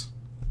Wentz.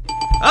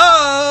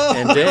 Oh!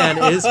 And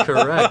Dan is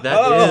correct.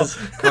 That is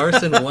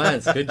Carson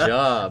Wentz. Good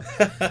job.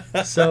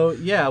 So,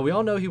 yeah, we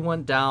all know he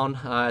went down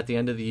at the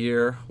end of the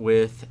year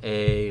with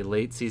a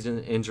late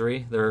season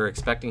injury. They're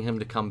expecting him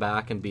to come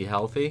back and be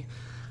healthy.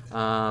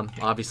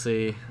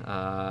 Obviously,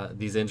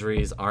 these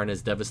injuries aren't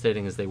as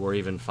devastating as they were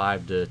even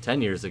 5 to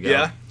 10 years ago.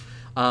 Yeah.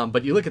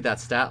 But you look at that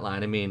stat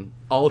line, I mean,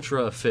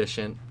 ultra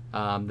efficient.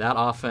 That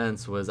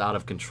offense was out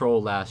of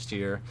control last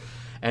year.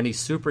 And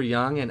he's super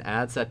young and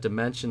adds that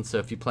dimension. So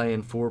if you play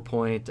in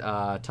 4-point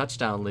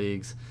touchdown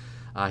leagues,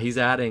 he's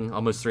adding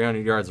almost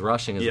 300 yards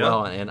rushing as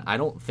well. And I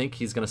don't think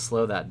he's going to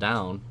slow that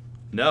down.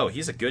 No,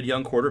 he's a good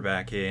young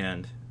quarterback.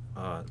 And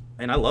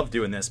I love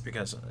doing this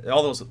because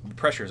all those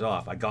pressure's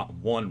off. I got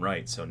one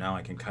right, so now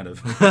I can kind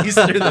of ease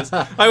through this.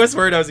 I was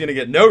worried I was going to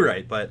get no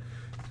right. But,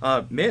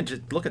 man,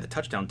 just look at the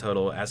touchdown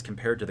total as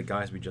compared to the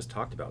guys we just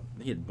talked about.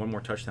 He had one more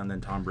touchdown than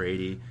Tom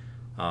Brady.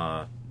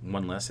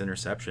 One less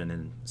interception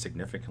and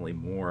significantly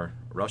more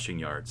rushing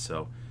yards.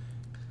 So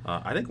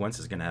I think Wentz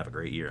is going to have a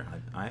great year.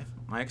 I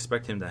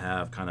expect him to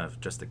have kind of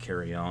just a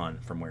carry on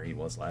from where he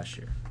was last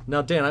year.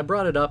 Now, Dan, I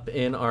brought it up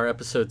in our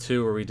episode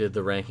 2 where we did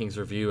the rankings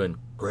review and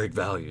Greg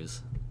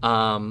values.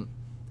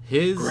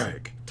 His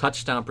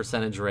touchdown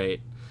percentage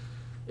rate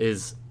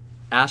is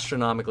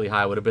astronomically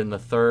high. Would have been the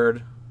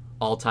 3rd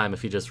all-time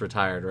if he just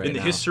retired right now. In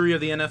the history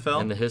of the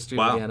NFL? In the history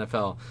of the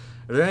NFL.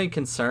 Are there any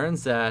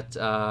concerns that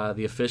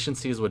the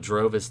efficiency is what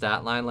drove his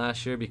stat line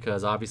last year?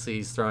 Because obviously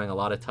he's throwing a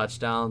lot of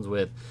touchdowns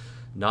with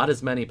not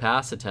as many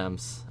pass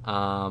attempts,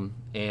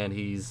 and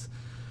he's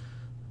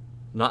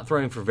not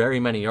throwing for very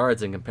many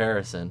yards in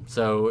comparison.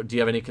 So do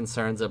you have any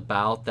concerns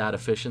about that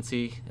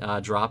efficiency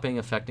dropping,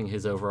 affecting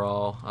his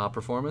overall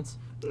performance?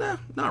 No,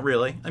 not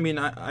really. I mean,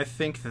 I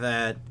think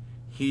that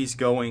he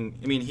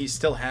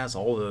still has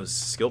all those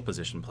skill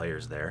position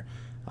players there.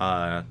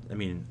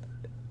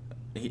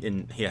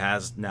 He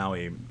has now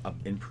a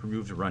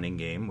improved running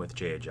game with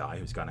Jay Ajayi,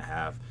 who's going to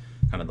have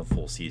kind of the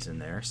full season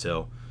there.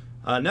 So,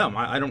 no,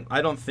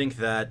 I don't think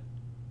that.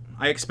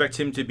 I expect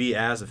him to be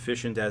as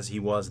efficient as he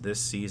was this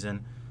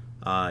season,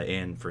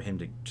 and for him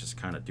to just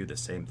kind of do the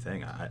same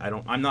thing.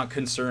 I'm not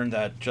concerned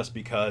that just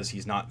because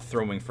he's not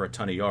throwing for a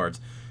ton of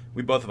yards,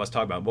 we both of us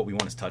talk about what we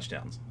want is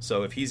touchdowns.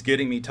 So if he's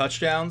getting me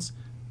touchdowns,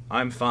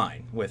 I'm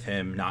fine with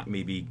him not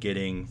maybe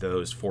getting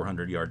those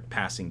 400-yard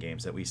passing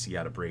games that we see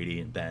out of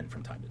Brady and Ben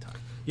from time to time.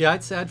 Yeah,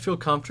 I'd say I'd feel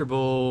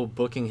comfortable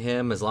booking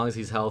him as long as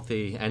he's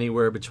healthy,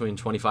 anywhere between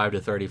 25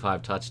 to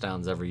 35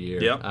 touchdowns every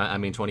year. Yep. I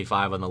mean,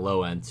 25 on the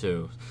low end,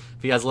 too.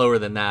 If he has lower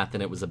than that,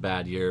 then it was a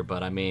bad year.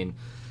 But, I mean,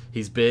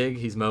 he's big,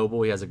 he's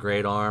mobile, he has a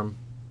great arm,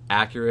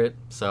 accurate,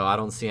 so I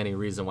don't see any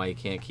reason why he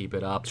can't keep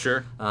it up.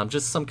 Sure.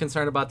 Just some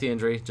concern about the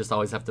injury. Just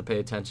always have to pay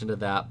attention to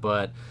that.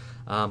 But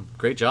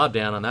great job,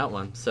 Dan, on that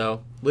one.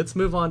 So let's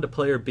move on to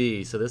player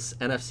B. So this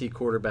NFC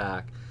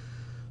quarterback,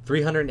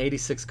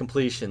 386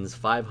 completions,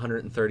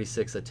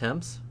 536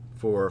 attempts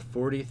for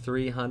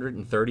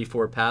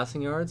 4,334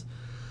 passing yards,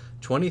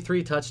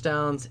 23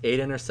 touchdowns, 8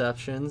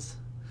 interceptions.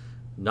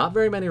 Not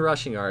very many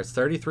rushing yards,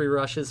 33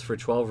 rushes for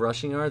 12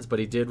 rushing yards, but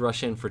he did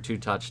rush in for 2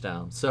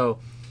 touchdowns. So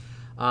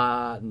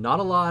not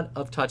a lot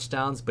of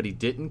touchdowns, but he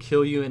didn't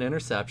kill you in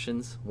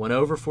interceptions, went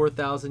over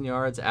 4,000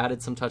 yards,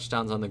 added some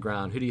touchdowns on the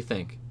ground. Who do you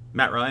think?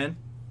 Matt Ryan?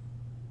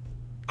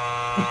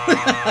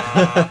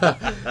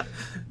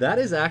 That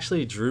is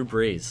actually Drew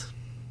Brees.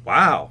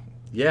 Wow.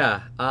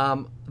 Yeah.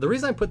 The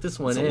reason I put this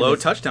one It's in a low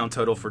is touchdown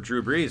total for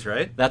Drew Brees,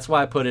 right? that's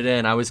why I put it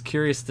in. I was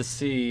curious to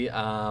see,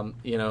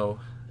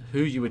 who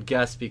you would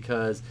guess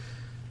because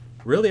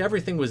really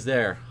everything was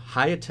there.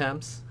 High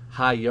attempts,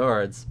 high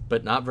yards,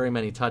 but not very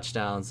many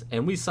touchdowns.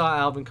 And we saw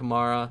Alvin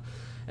Kamara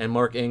and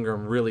Mark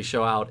Ingram really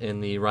show out in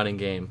the running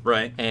game.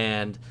 Right.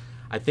 And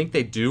I think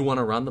they do want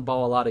to run the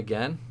ball a lot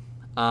again.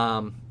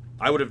 I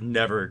would have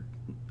never...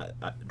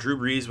 Drew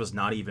Brees was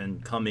not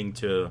even coming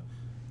to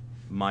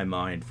my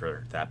mind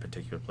for that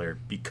particular player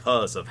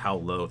because of how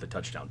low the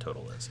touchdown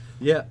total is.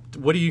 Yeah.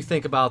 What do you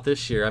think about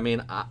this year? I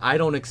mean, I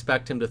don't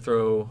expect him to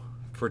throw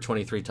for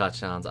 23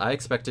 touchdowns. I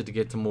expect it to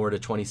get to more to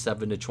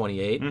 27 to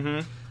 28.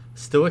 Mm-hmm.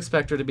 Still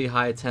expect her to be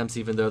high attempts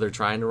even though they're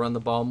trying to run the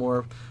ball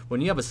more.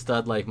 When you have a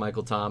stud like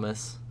Michael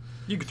Thomas...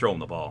 You can throw him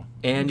the ball.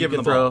 And you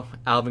can throw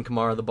Alvin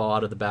Kamara the ball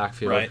out of the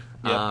backfield. Right.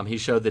 Yep. He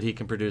showed that he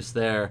can produce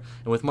there.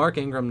 And with Mark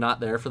Ingram not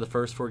there for the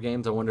first 4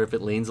 games, I wonder if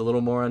it leans a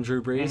little more on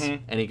Drew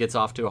Brees and he gets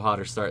off to a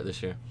hotter start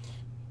this year.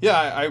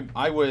 Yeah,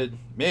 I would.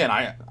 Man,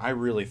 I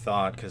really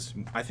thought, because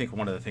I think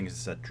one of the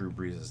things that Drew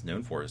Brees is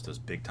known for is those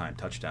big-time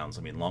touchdowns.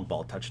 I mean, long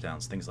ball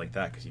touchdowns, things like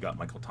that, because you got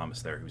Michael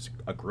Thomas there, who's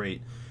a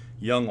great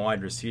young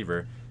wide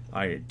receiver.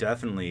 I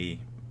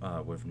definitely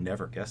would have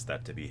never guessed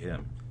that to be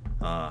him.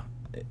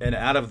 And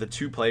out of the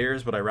 2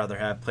 players, would I rather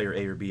have player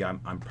A or B? I'm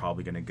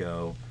probably going to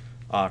go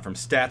from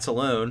stats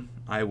alone.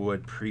 I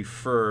would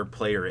prefer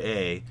player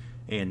A,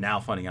 and now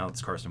finding out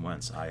it's Carson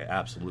Wentz, I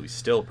absolutely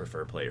still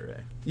prefer player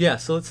A. Yeah,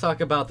 so let's talk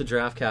about the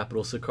draft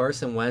capital. So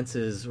Carson Wentz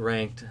is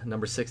ranked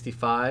number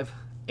 65,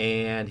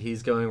 and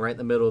he's going right in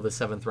the middle of the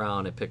 7th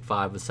round at pick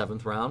 5 of the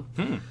 7th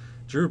round.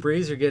 Drew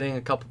Brees, you're getting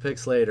a couple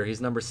picks later. He's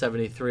number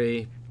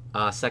 73.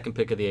 Second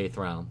pick of the 8th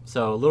round.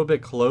 So a little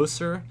bit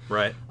closer.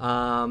 Right.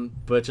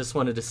 But just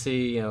wanted to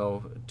see,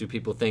 do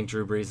people think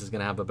Drew Brees is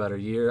going to have a better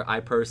year? I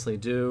personally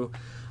do.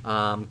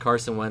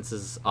 Carson Wentz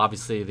is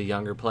obviously the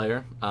younger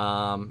player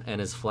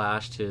and has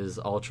flashed his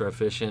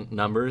ultra-efficient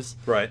numbers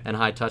and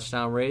high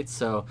touchdown rates.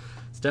 So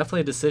it's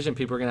definitely a decision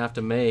people are going to have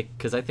to make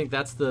because I think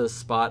that's the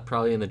spot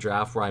probably in the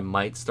draft where I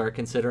might start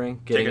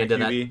considering getting into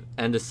that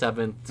end of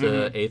 7th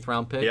to 8th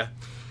round pick. Yeah.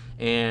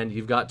 And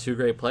you've got 2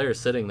 great players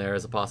sitting there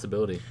as a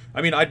possibility.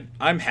 I mean,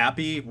 I'm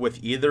happy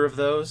with either of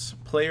those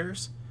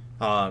players,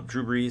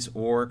 Drew Brees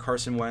or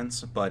Carson Wentz.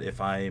 But if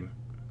I'm,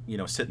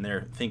 sitting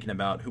there thinking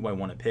about who I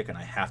want to pick and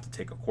I have to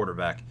take a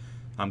quarterback,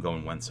 I'm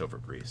going Wentz over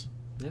Brees.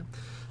 Yeah.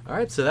 All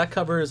right, so that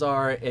covers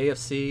our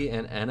AFC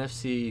and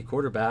NFC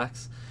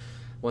quarterbacks.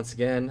 Once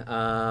again,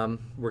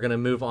 we're going to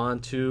move on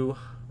to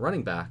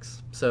running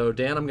backs. So,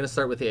 Dan, I'm going to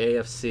start with the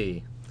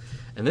AFC.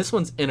 And this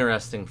one's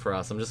interesting for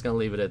us. I'm just going to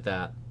leave it at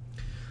that.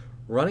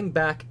 Running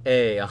back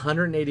A,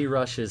 180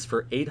 rushes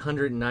for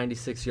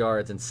 896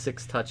 yards and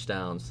 6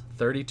 touchdowns,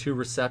 32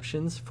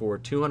 receptions for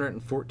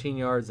 214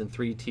 yards and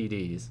 3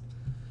 TDs.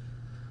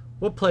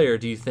 What player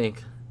do you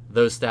think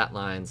those stat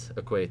lines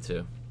equate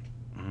to?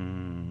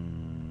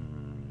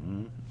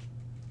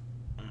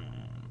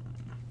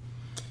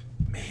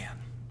 Man.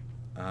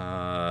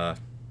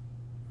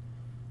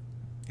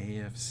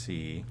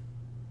 AFC.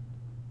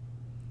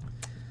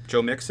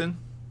 Joe Mixon?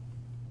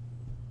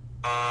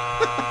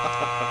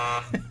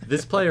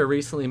 This player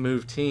recently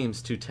moved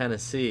teams to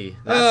Tennessee.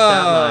 That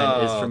stat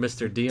line is for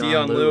Mr.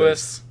 Dion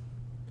Lewis.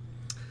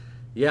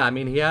 Yeah, I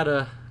mean, he had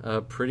a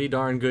pretty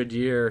darn good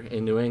year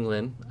in New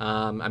England.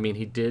 I mean,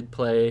 he did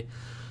play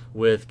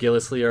with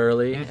Gillislee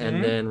early,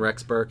 and then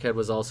Rex Burkhead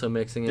was also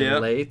mixing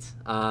in late.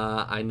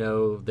 I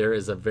know there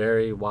is a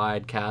very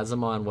wide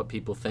chasm on what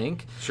people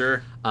think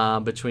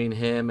between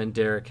him and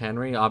Derrick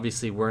Henry.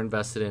 Obviously, we're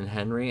invested in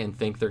Henry and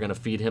think they're going to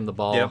feed him the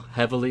ball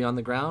heavily on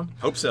the ground.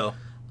 Hope so.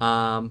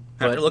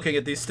 After looking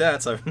at these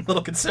stats, I'm a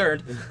little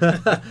concerned.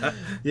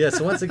 Yeah,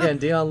 so once again,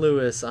 Dion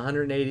Lewis,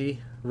 180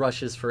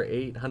 rushes for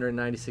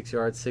 896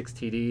 yards, 6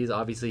 TDs.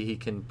 Obviously, he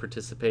can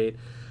participate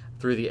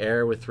through the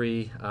air with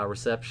 3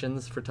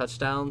 receptions for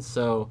touchdowns.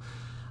 So,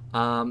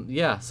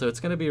 so it's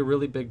going to be a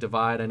really big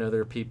divide. I know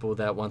there are people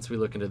that once we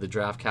look into the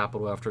draft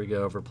capital after we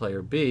go over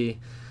player B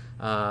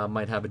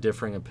might have a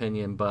differing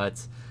opinion,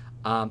 but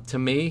to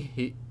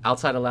me,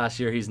 outside of last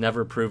year, he's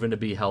never proven to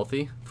be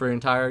healthy for an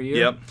entire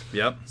year.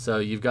 Yep. So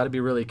you've got to be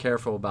really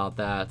careful about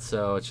that.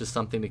 So it's just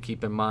something to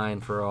keep in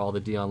mind for all the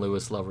Dion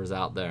Lewis lovers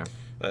out there.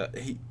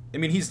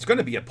 He's going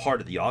to be a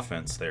part of the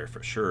offense there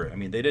for sure. I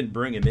mean, they didn't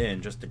bring him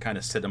in just to kind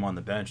of sit him on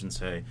the bench and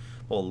say,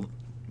 well,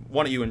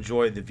 why don't you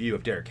enjoy the view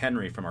of Derrick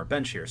Henry from our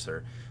bench here,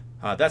 sir?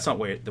 That's not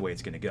the way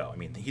it's going to go. I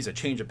mean, he's a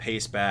change of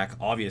pace back.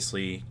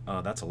 Obviously,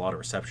 that's a lot of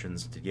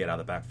receptions to get out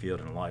of the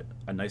backfield and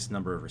a nice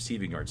number of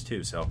receiving yards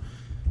too. So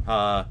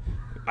I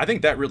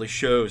think that really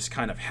shows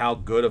kind of how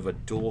good of a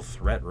dual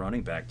threat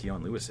running back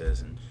Dion Lewis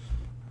is. And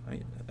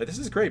this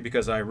is great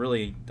because I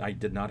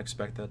did not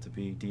expect that to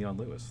be Dion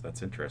Lewis.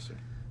 That's interesting.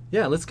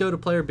 Yeah, let's go to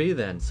player B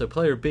then. So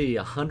player B,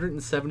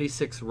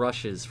 176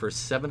 rushes for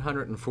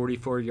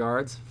 744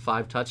 yards,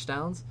 5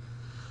 touchdowns.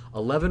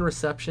 11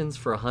 receptions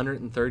for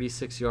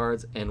 136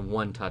 yards and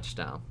 1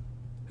 touchdown.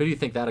 Who do you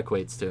think that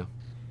equates to?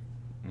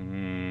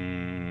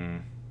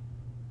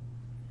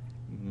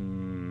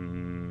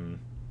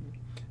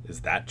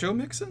 Is that Joe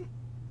Mixon?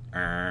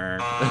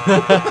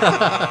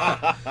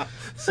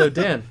 So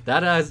Dan,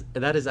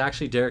 that is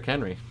actually Derrick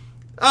Henry.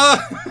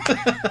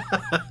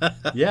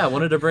 Yeah, I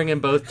wanted to bring in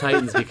both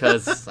Titans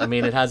because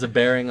it has a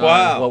bearing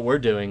on what we're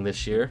doing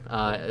this year,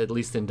 at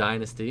least in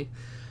Dynasty.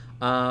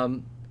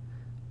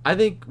 I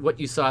think what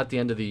you saw at the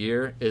end of the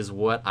year is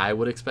what I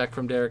would expect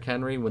from Derrick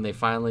Henry when they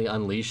finally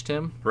unleashed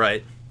him.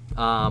 Right.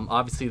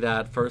 Obviously,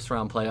 that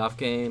first-round playoff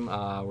game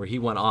where he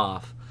went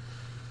off,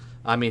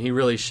 he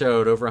really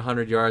showed over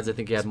 100 yards. I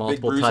think he had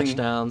multiple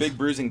touchdowns. Big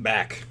bruising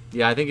back.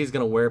 Yeah, I think he's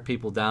going to wear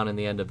people down in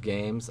the end of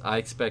games. I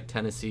expect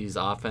Tennessee's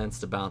offense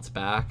to bounce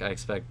back. I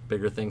expect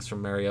bigger things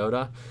from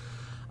Mariota.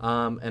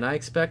 And I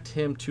expect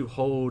him to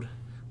hold,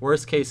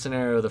 worst-case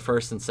scenario, the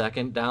first and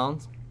second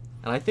downs.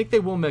 And I think they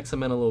will mix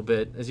him in a little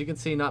bit. As you can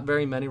see, not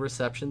very many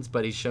receptions,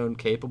 but he's shown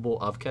capable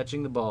of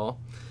catching the ball.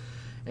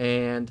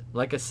 And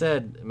like I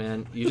said,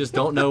 man, you just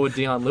don't know with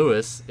Dion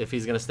Lewis if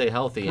he's going to stay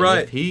healthy. And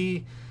right. If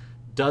he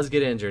does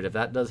get injured, if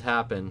that does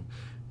happen,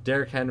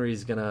 Derrick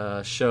Henry's going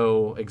to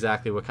show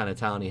exactly what kind of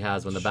talent he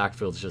has when the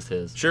backfield's just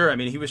his. Sure.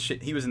 He was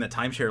in the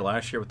timeshare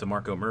last year with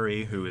DeMarco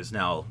Murray, who is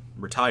now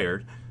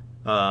retired.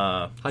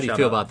 How do you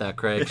feel about that,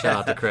 Craig? Shout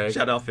out to Craig.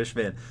 Shout out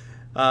Fishman.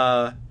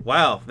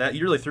 Wow, that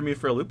you really threw me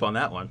for a loop on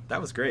that one. That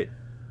was great.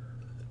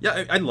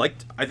 Yeah,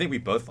 I think we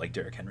both like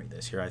Derrick Henry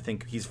this year. I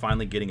think he's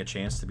finally getting a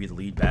chance to be the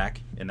lead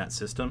back in that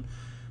system.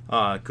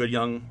 Good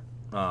young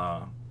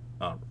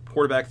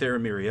quarterback there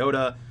in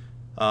Mariota.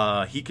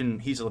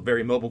 He's a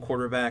very mobile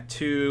quarterback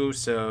too.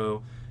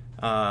 So,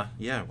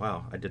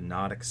 wow, I did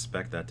not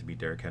expect that to be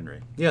Derrick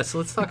Henry. Yeah, so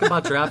let's talk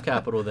about draft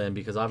capital then,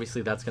 because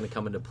obviously that's going to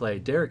come into play.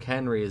 Derrick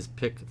Henry is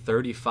pick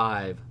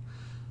 35,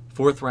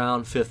 4th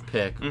round, 5th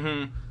pick.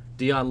 Mm-hmm.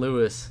 Dion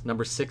Lewis,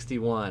 number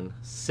 61,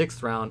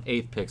 6th round,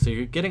 8th pick. So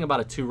you're getting about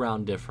a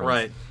 2-round difference.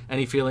 Right.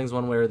 Any feelings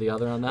one way or the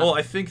other on that? Well,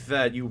 I think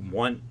that you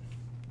want,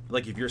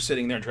 if you're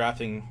sitting there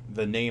drafting,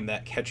 the name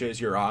that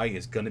catches your eye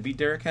is going to be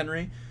Derrick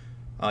Henry.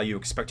 You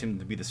expect him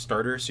to be the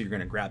starter, so you're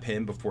going to grab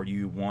him before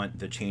you want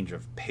the change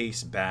of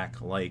pace back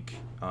like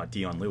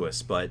Dion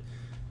Lewis. But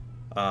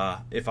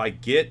if I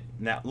get,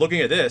 now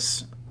looking at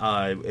this,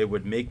 it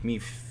would make me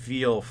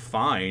feel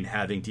fine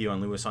having Dion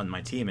Lewis on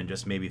my team and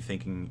just maybe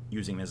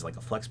using him as like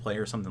a flex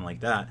player or something like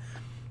that.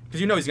 Because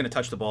he's going to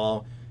touch the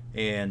ball.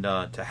 And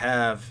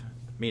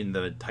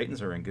the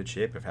Titans are in good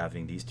shape of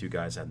having these two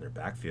guys in their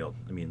backfield.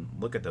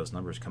 Look at those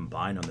numbers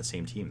combined on the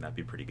same team. That'd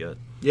be pretty good.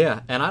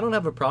 Yeah, and I don't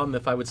have a problem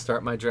if I would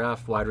start my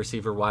draft wide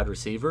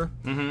receiver.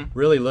 Mm-hmm.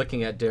 Really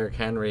looking at Derrick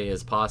Henry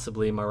as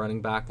possibly my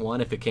running back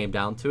one if it came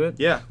down to it.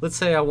 Yeah. Let's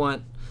say I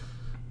want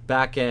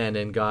back end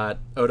and got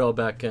Odell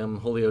Beckham,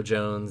 Julio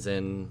Jones,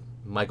 and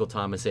Michael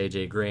Thomas,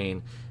 AJ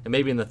Green. And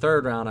maybe in the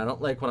 3rd round, I don't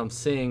like what I'm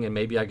seeing, and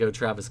maybe I go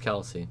Travis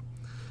Kelce.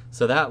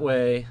 So that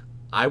way,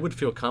 I would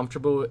feel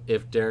comfortable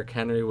if Derrick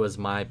Henry was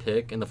my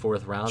pick in the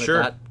 4th round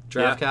Sure. at that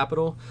draft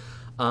capital.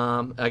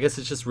 I guess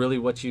it's just really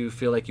what you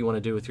feel like you want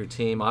to do with your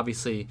team.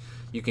 Obviously,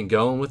 you can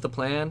go in with the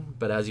plan,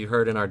 but as you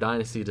heard in our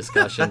Dynasty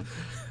discussion,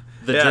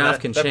 the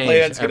draft can change everything.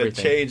 That plan's going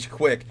to change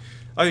quick.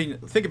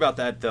 Think about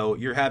that, though.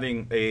 You're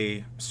having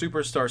a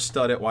superstar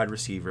stud at wide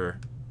receiver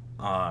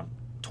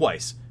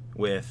twice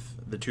with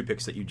the 2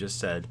 picks that you just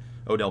said,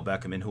 Odell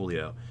Beckham and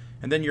Julio.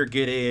 And then you're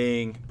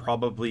getting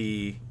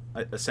probably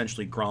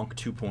essentially Gronk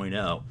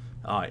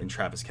 2.0 in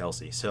Travis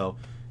Kelce. So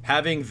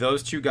having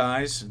those 2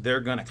 guys,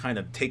 they're going to kind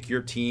of take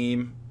your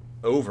team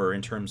over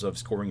in terms of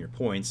scoring your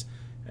points.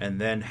 And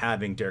then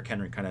having Derrick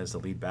Henry kind of as the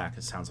lead back,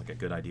 it sounds like a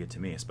good idea to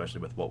me, especially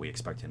with what we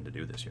expect him to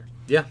do this year.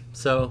 Yeah,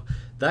 so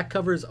that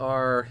covers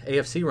our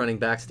AFC running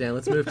backs, Dan.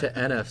 Let's move to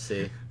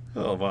NFC.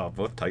 Oh, wow,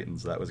 both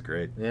Titans. That was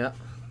great. Yeah.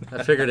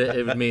 I figured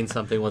it would mean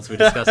something once we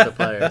discuss the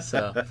players.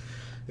 So,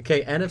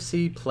 okay,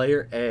 NFC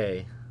Player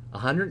A,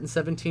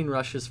 117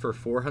 rushes for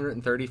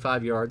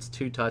 435 yards,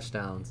 2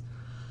 touchdowns.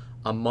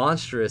 A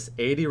monstrous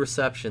 80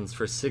 receptions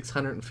for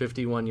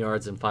 651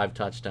 yards and 5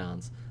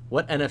 touchdowns.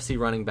 What NFC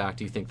running back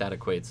do you think that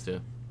equates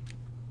to?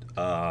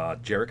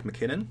 Jerick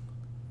McKinnon?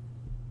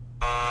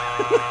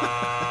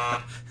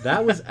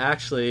 That was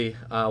actually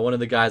one of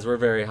the guys we're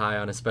very high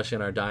on, especially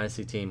on our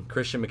Dynasty team,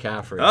 Christian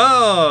McCaffrey.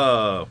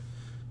 Oh!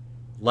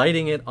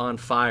 Lighting it on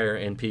fire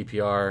in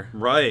PPR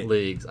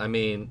leagues. I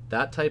mean,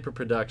 that type of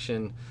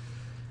production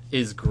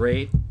is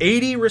great.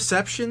 80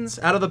 receptions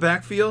out of the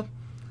backfield?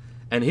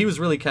 And he was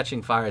really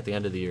catching fire at the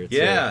end of the year, too.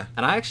 Yeah.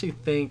 And I actually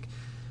think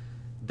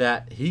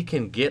that he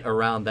can get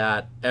around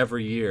that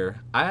every year.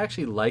 I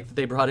actually like that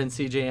they brought in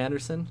C.J.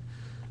 Anderson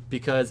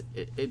because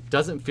it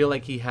doesn't feel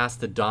like he has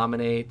to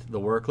dominate the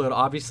workload.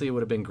 Obviously, it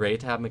would have been great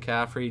to have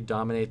McCaffrey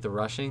dominate the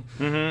rushing.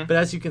 Mm-hmm. But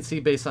as you can see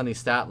based on these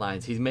stat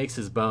lines, he makes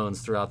his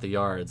bones throughout the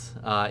yards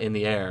in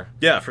the air.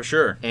 Yeah, for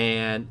sure.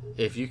 And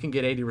if you can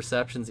get 80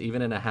 receptions,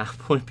 even in a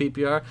half-point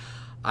PPR,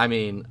 I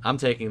mean, I'm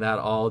taking that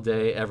all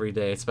day, every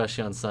day,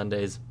 especially on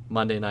Sundays,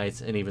 Monday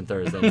nights, and even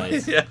Thursday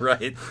nights. Yeah,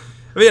 right.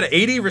 I mean,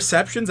 80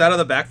 receptions out of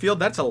the backfield,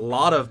 that's a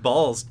lot of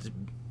balls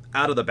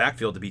out of the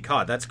backfield to be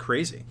caught. That's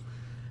crazy.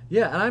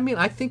 Yeah, and I mean,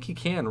 I think he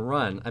can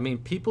run. I mean,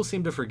 people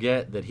seem to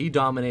forget that he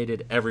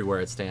dominated everywhere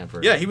at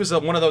Stanford. Yeah, he was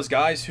one of those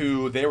guys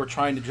who they were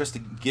trying to just to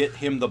get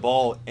him the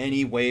ball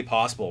any way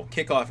possible.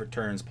 Kickoff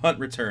returns, punt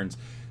returns.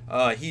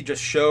 He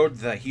just showed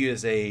that he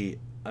is a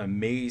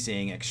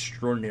amazing,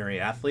 extraordinary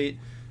athlete.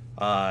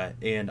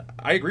 And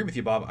I agree with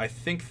you, Bob. I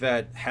think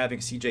that having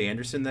C.J.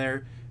 Anderson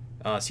there,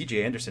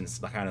 C.J. Anderson's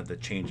kind of the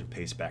change of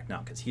pace back now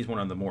because he's one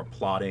of the more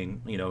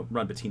plodding,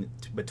 run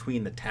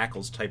between the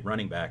tackles type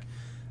running back.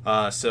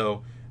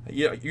 So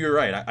yeah, you're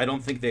right. I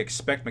don't think they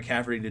expect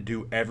McCaffrey to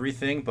do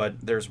everything, but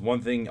there's one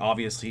thing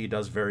obviously he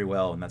does very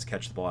well, and that's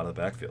catch the ball out of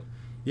the backfield.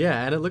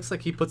 Yeah, and it looks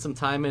like he put some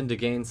time in to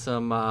gain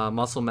some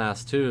muscle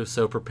mass too,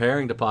 so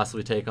preparing to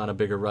possibly take on a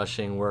bigger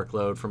rushing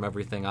workload from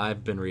everything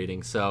I've been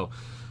reading. So,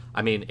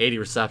 I mean, 80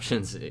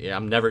 receptions,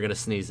 I'm never going to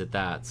sneeze at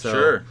that. So,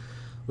 sure.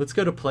 Let's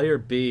go to player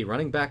B,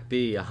 running back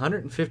B,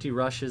 150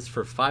 rushes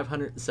for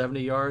 570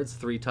 yards,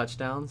 3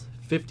 touchdowns,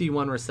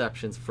 51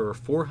 receptions for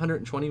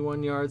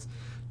 421 yards,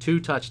 2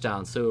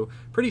 touchdowns. So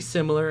pretty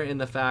similar in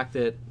the fact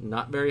that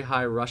not very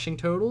high rushing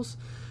totals.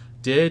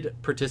 Did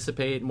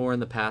participate more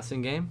in the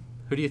passing game.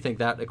 Who do you think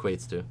that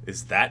equates to?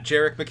 Is that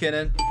Jerick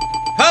McKinnon?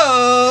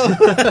 Oh!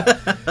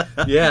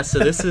 Yeah, so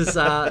this is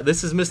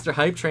Mr.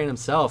 Hype Train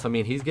himself. I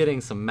mean, he's getting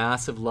some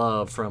massive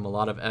love from a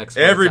lot of experts.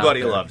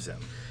 Everybody loves him.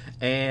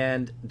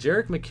 And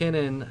Jerick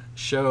McKinnon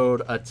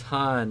showed a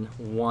ton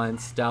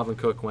once Dalvin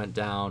Cook went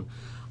down.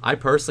 I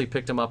personally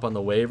picked him up on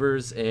the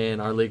waivers in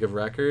our League of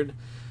Record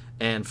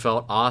and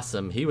felt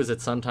awesome. He was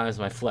at sometimes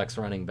my flex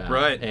running back.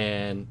 Right.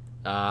 And,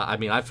 I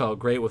mean, I felt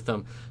great with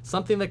him.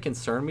 Something that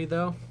concerned me,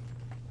 though,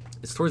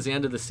 is towards the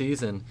end of the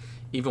season,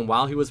 even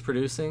while he was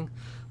producing,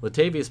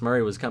 Latavius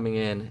Murray was coming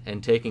in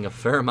and taking a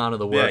fair amount of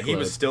the workload. Yeah, he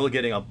was still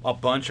getting a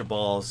bunch of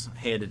balls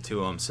handed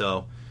to him.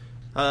 So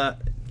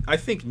I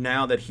think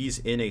now that he's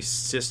in a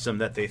system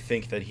that they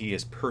think that he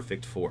is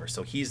perfect for.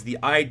 So he's the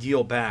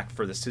ideal back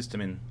for the system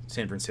in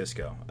San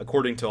Francisco,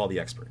 according to all the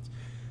experts.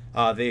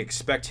 They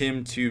expect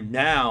him to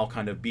now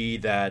kind of be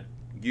that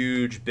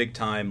huge,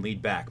 big-time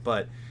lead back.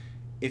 But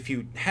if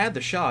you had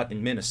the shot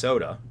in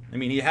Minnesota, I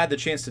mean, he had the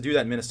chance to do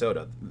that in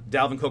Minnesota.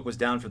 Dalvin Cook was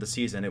down for the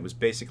season. It was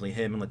basically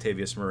him and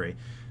Latavius Murray.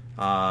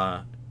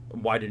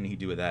 Why didn't he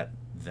do that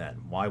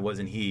then? Why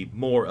wasn't he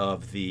more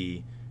of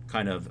the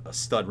kind of a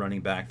stud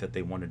running back that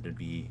they wanted to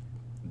be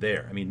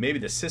there? I mean, maybe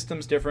the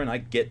system's different. I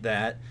get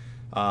that.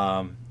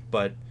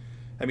 But,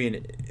 I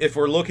mean, if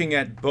we're looking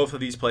at both of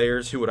these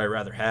players, who would I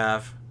rather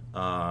have?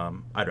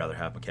 I'd rather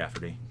have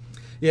McCaffrey.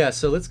 Yeah,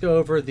 so let's go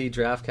over the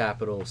draft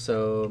capital.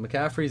 So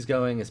McCaffrey's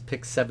going as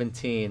pick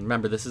 17.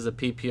 Remember, this is a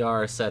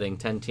PPR setting,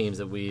 10 teams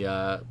that we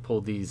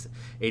pulled these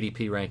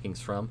ADP rankings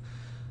from.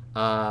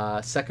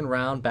 Second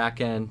round, back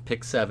end,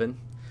 pick 7.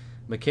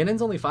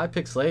 McKinnon's only 5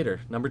 picks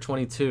later, number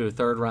 22,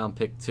 third round,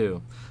 pick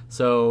 2.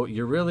 So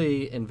you're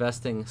really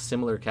investing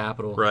similar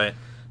capital. Right.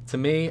 To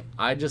me,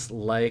 I just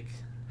like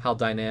how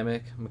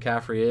dynamic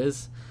McCaffrey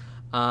is.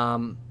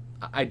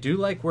 I do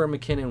like where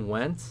McKinnon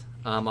went.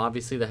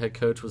 Obviously, the head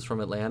coach was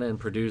from Atlanta and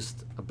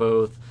produced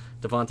both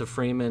Devonta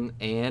Freeman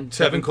and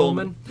Tevin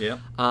Coleman. Yeah.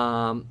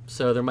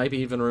 So there might be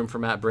even room for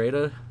Matt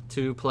Breida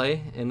to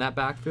play in that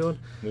backfield.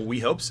 Well, we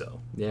hope so.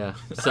 Yeah.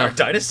 So, our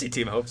dynasty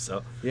team hopes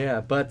so.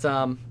 Yeah, but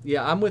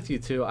yeah, I'm with you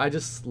too. I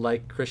just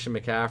like Christian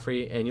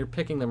McCaffrey, and you're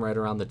picking them right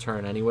around the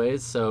turn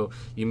anyways, so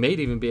you may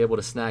even be able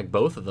to snag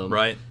both of them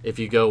right if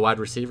you go wide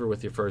receiver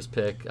with your first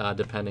pick,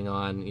 depending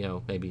on,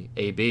 maybe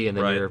AB, and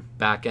then right. your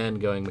back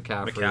end going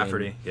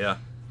McCaffrey.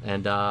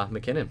 And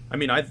McKinnon. I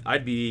mean,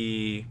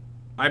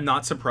 I'm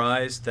not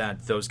surprised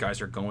that those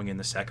guys are going in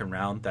the second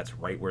round. That's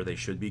right where they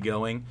should be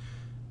going.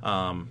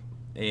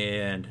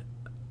 And,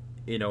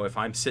 if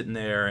I'm sitting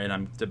there and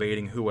I'm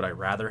debating who would I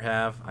rather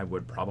have, I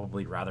would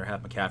probably rather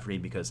have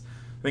McCaffrey because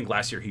I think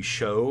last year he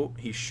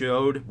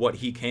showed what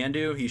he can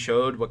do. He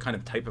showed what kind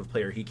of type of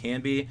player he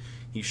can be.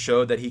 He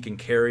showed that he can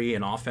carry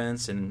an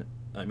offense. And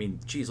I mean,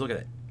 geez, look at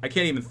it.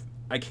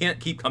 I can't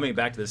keep coming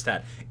back to this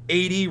stat.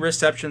 80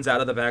 receptions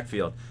out of the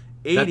backfield.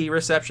 80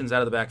 receptions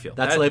out of the backfield.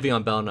 That's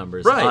Le'Veon Bell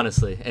numbers, right.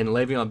 Honestly. And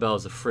Le'Veon Bell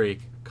is a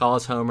freak. Call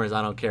us homers.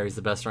 I don't care. He's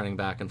the best running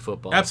back in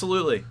football.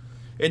 Absolutely.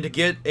 And to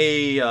get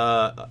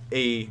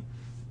a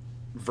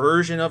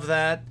version of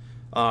that,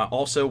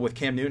 also with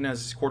Cam Newton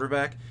as his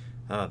quarterback,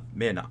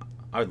 man,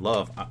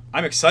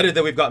 I'm excited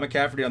that we've got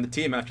McCaffrey on the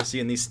team after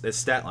seeing this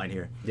stat line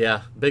here.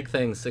 Yeah, big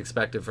things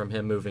expected from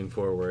him moving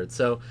forward.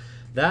 So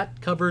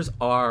that covers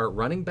our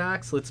running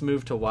backs. Let's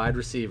move to wide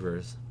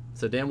receivers.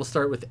 So Dan, we'll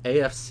start with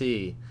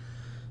AFC.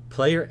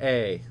 Player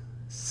A,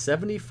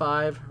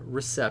 75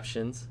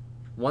 receptions,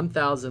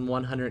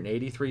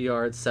 1,183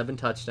 yards, 7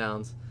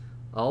 touchdowns.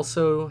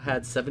 Also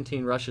had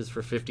 17 rushes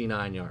for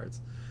 59 yards.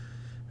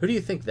 Who do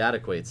you think that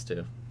equates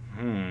to?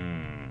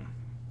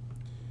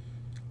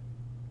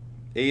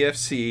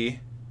 AFC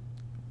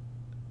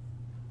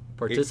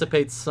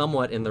Participates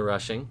somewhat in the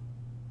rushing,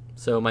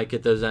 so might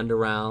get those end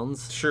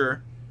arounds.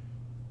 Sure.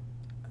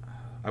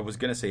 I was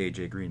gonna say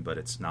AJ Green, but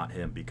it's not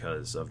him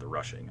because of the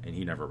rushing, and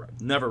he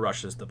never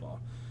rushes the ball.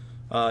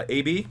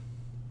 AB.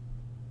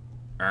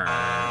 That's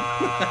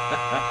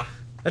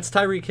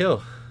Tyreek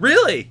Hill.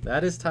 Really?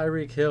 That is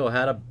Tyreek Hill.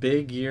 Had a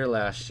big year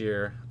last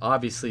year.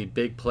 Obviously,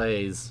 big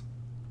plays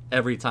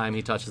every time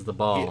he touches the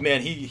ball.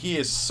 Man, he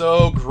is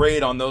so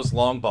great on those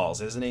long balls,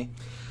 isn't he?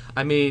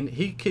 I mean,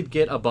 he could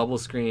get a bubble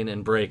screen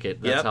and break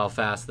it. That's how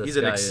fast this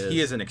guy is.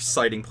 He is an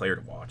exciting player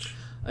to watch.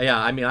 Yeah,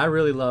 I mean, I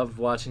really loved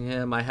watching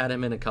him. I had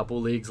him in a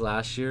couple leagues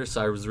last year,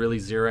 so I was really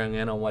zeroing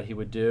in on what he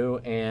would do.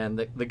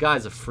 And the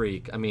guy's a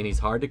freak. I mean, he's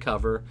hard to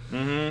cover.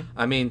 Mm-hmm.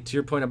 I mean, to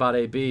your point about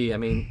AB, I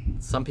mean,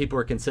 some people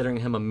are considering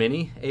him a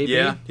mini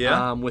AB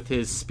with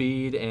his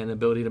speed and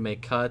ability to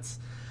make cuts.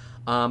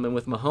 And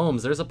with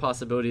Mahomes, there's a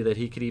possibility that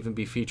he could even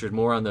be featured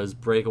more on those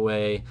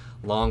breakaway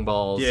long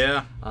balls.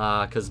 Yeah.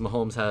 Because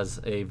Mahomes has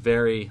a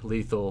very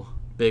lethal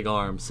big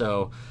arm.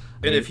 So,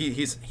 and if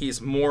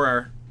he's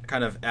more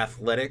kind of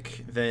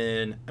athletic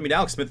than, I mean,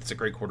 Alex Smith is a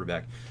great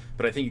quarterback,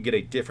 but I think you get a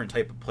different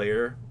type of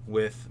player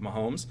with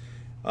Mahomes.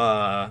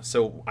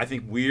 So I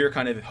think we're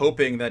kind of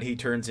hoping that he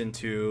turns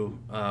into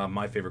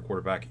my favorite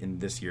quarterback in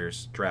this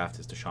year's draft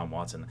is Deshaun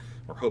Watson.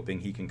 We're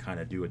hoping he can kind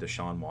of do a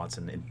Deshaun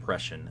Watson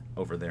impression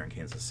over there in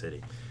Kansas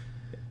City.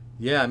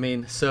 Yeah, I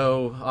mean,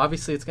 so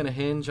obviously it's going to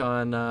hinge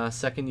on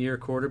second-year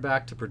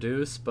quarterback to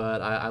produce,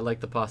 but I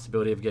like the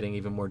possibility of getting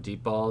even more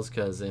deep balls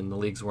because in the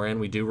leagues we're in,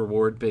 we do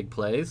reward big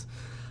plays.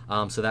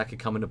 So that could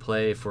come into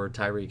play for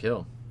Tyreek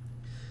Hill.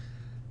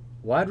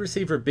 Wide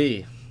receiver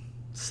B,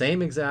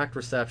 same exact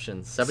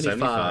reception,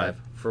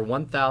 75 for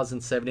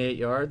 1,078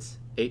 yards,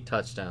 8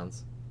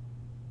 touchdowns.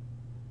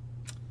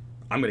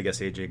 I'm going to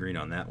guess AJ Green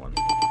on that one.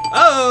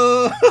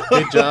 Oh!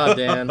 Good job,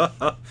 Dan.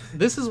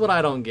 This is what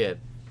I don't get.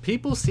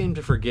 People seem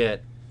to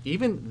forget,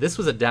 even this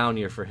was a down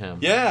year for him.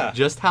 Yeah.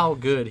 Just how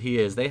good he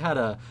is. They had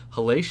a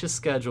hellacious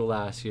schedule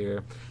last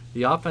year.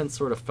 The offense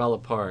sort of fell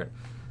apart.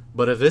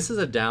 But if this is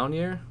a down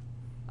year,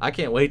 I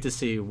can't wait to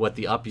see what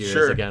the up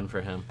year is again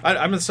for him.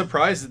 I'm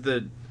surprised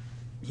that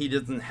he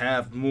doesn't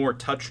have more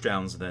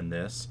touchdowns than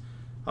this.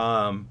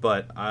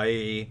 But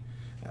I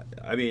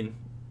mean,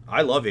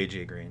 I love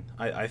AJ Green.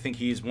 I think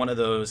he's one of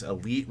those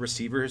elite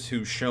receivers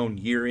who's shown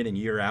year in and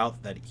year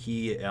out that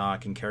he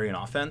can carry an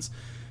offense.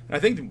 And I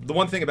think the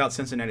one thing about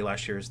Cincinnati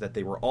last year is that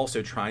they were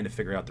also trying to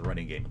figure out the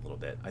running game a little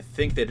bit. I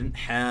think they didn't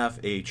have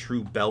a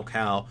true bell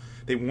cow.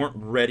 They weren't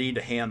ready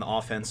to hand the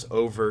offense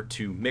over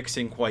to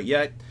Mixon quite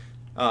yet.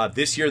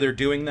 This year they're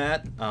doing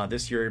that.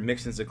 This year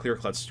Mixon's a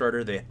clear-cut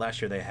starter.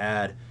 Last year they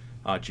had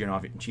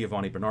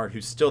Giovanni Bernard,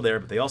 who's still there,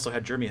 but they also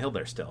had Jeremy Hill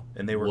there still,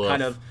 and they were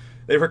kind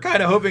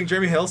of hoping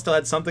Jeremy Hill still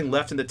had something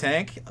left in the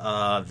tank,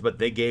 but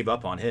they gave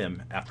up on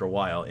him after a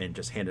while and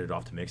just handed it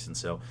off to Mixon.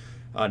 So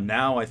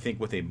now I think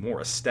with a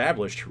more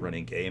established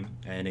running game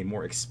and a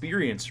more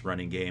experienced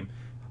running game,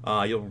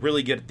 you'll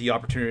really get the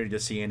opportunity to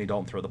see Andy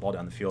Dalton throw the ball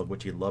down the field,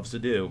 which he loves to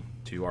do,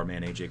 to our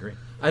man AJ Green.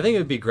 I think it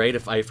would be great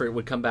if Eifert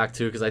would come back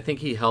too, because I think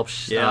he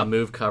helps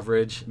move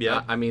coverage.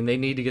 Yeah. I mean, they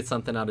need to get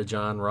something out of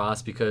John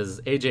Ross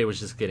because AJ was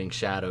just getting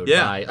shadowed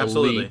by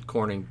elite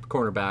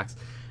cornerbacks,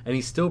 and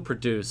he still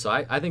produced. So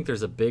I think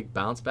there's a big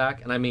bounce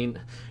back. And I mean,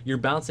 you're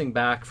bouncing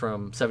back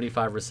from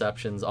 75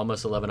 receptions,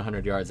 almost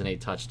 1,100 yards, and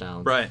 8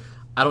 touchdowns. Right.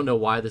 I don't know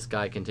why this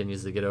guy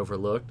continues to get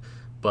overlooked,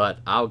 but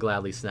I'll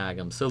gladly snag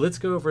him. So let's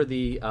go over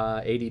the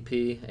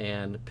ADP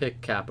and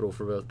pick capital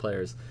for both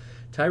players.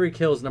 Tyreek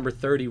Hill's number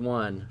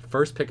 31,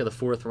 first pick of the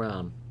 4th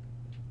round.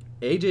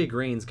 AJ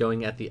Green's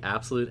going at the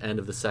absolute end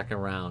of the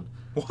 2nd round.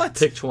 What?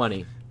 Pick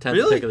 20,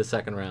 10th pick of the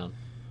 2nd round.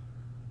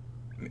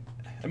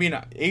 I mean,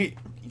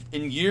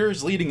 in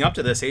years leading up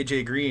to this,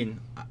 AJ Green,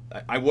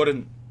 I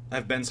wouldn't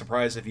have been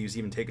surprised if he was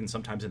even taken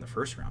sometimes in the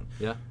 1st round.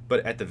 Yeah.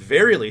 But at the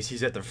very least,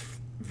 he's at the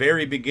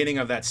very beginning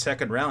of that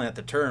 2nd round at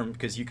the term,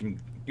 because you can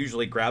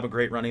usually grab a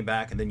great running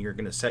back and then you're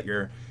going to set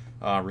your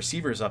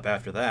receivers up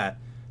after that.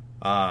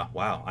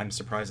 Wow, I'm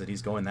surprised that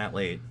he's going that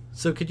late.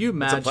 So could you It's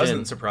imagine? a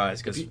pleasant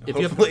surprise because if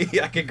you have- hopefully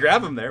I could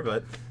grab him there.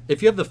 But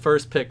If you have the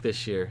first pick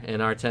this year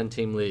in our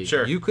 10-team league,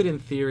 Sure. you could, in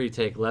theory,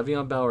 take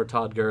Le'Veon Bell or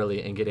Todd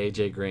Gurley and get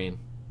A.J. Green.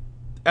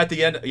 at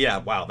the end, yeah,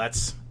 wow,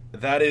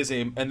 that is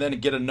and then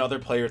get another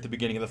player at the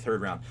beginning of the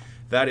third round.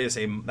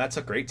 That's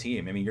a great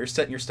team. I mean, you're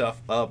setting your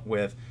stuff up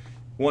with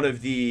one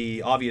of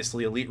the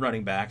obviously elite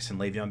running backs in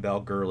Le'Veon Bell,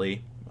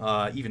 Gurley.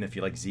 Even if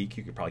you like Zeke,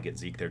 you could probably get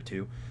Zeke there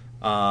too.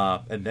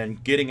 And then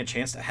getting a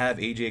chance to have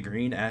A.J.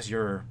 Green as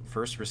your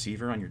first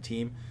receiver on your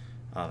team,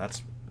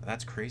 that's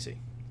crazy.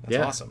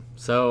 That's awesome.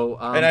 So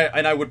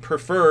And I would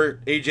prefer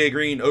A.J.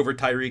 Green over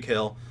Tyreek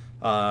Hill.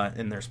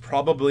 And there's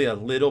probably a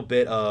little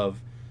bit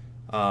of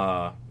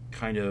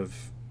kind of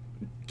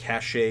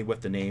cachet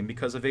with the name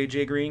because of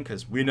A.J. Green,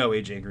 because we know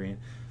A.J. Green.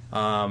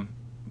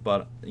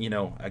 But,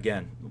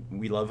 again,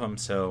 we love him,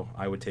 so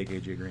I would take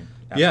A.J. Green.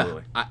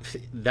 Absolutely. Yeah,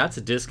 that's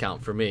a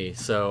discount for me.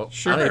 So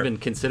Sure. I don't even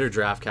consider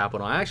draft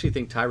capital. I actually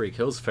think Tyreek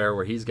Hill's fair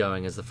where he's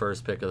going as the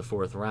first pick of the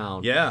fourth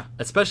round. Yeah.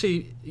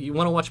 Especially, you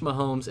want to watch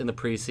Mahomes in the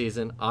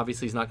preseason.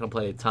 Obviously, he's not going to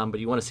play a ton, but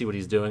you want to see what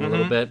he's doing a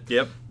little bit.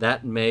 Yep.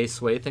 That may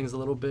sway things a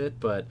little bit,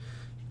 but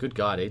good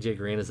God, A.J.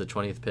 Green is the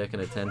 20th pick in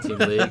a 10-team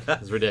league.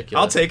 It's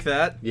ridiculous. I'll take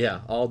that.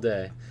 Yeah, all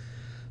day.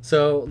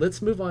 So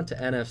let's move on to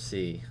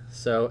NFC.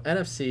 So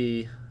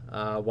NFC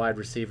wide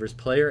receivers,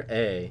 player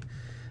A,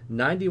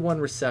 91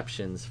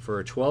 receptions for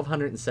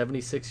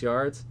 1,276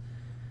 yards,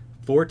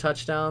 4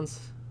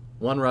 touchdowns,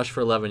 1 rush for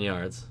 11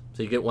 yards.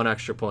 So you get 1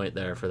 extra point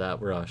there for that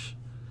rush.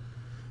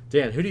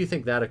 Dan, who do you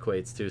think that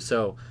equates to?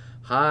 So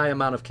high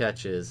amount of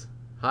catches,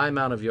 high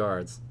amount of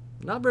yards,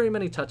 not very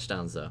many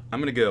touchdowns though. I'm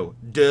going to go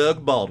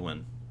Doug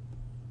Baldwin.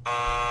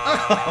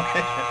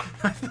 I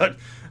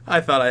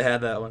thought I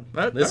had that one.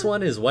 This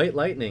one is White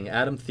Lightning,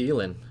 Adam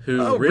Thielen,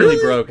 who Oh, really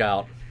really? broke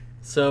out.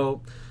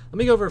 So let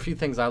me go over a few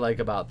things I like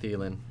about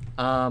Thielen.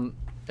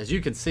 As you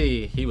can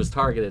see, he was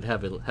targeted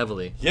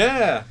heavily.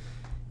 Yeah.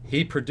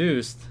 He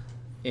produced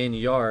in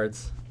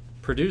yards,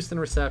 produced in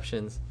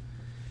receptions,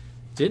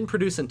 didn't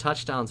produce in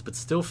touchdowns, but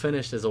still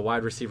finished as a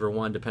wide receiver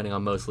 1 depending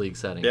on most league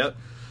settings. Yep.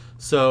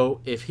 So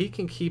if he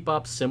can keep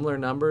up similar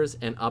numbers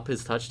and up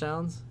his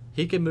touchdowns,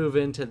 he can move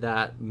into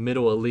that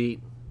middle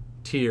elite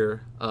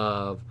tier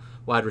of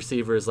wide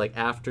receivers, like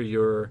after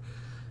your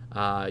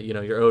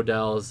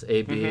Odells,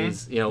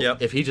 ABs.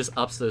 Yep. If he just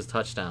ups those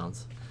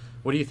touchdowns.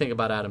 What do you think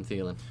about Adam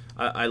Thielen?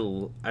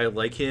 I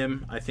like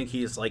him. I think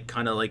he's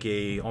kind of like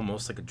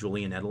almost like a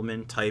Julian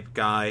Edelman type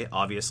guy.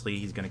 Obviously,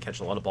 he's going to catch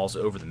a lot of balls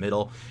over the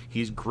middle.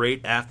 He's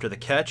great after the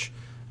catch.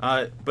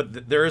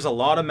 But there is a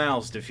lot of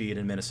mouths to feed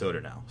in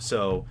Minnesota now.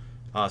 So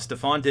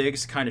Stephon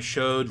Diggs kind of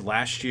showed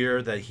last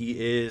year that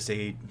he is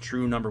a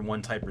true number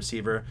 1 type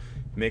receiver.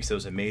 Makes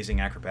those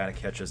amazing acrobatic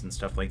catches and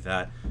stuff like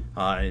that.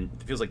 And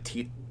it feels like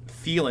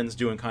Thielen's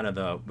doing kind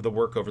of the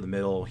work over the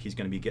middle. He's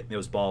going to be getting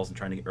those balls and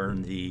trying to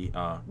earn the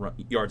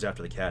yards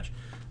after the catch.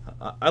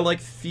 I like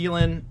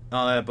Thielen,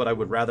 but I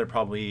would rather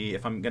probably,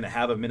 if I'm going to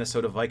have a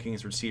Minnesota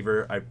Vikings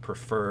receiver, I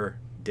prefer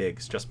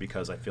Diggs just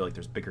because I feel like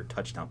there's bigger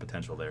touchdown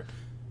potential there.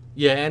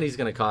 Yeah, and he's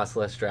going to cost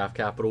less draft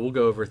capital. We'll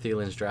go over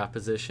Thielen's draft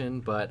position,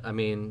 but, I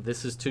mean,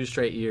 this is 2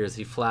 straight years.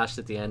 He flashed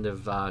at the end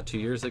of 2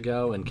 years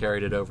ago and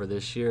carried it over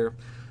this year.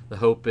 The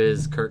hope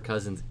is Kirk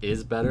Cousins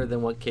is better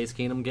than what Case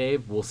Keenum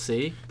gave. We'll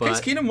see. But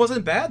Case Keenum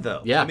wasn't bad,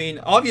 though. Yeah. I mean,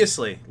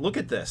 obviously, look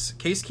at this.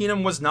 Case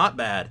Keenum was not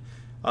bad.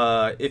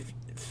 If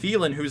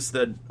Thielen, who's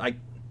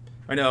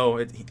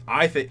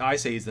I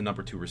say he's the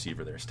number 2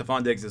 receiver there.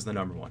 Stephon Diggs is the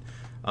number 1.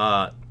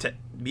 To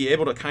be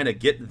able to kind of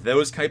get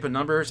those type of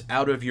numbers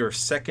out of your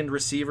second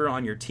receiver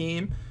on your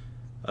team,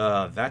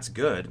 that's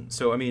good.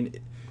 So, I mean,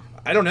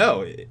 I don't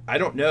know. I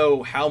don't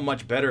know how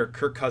much better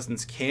Kirk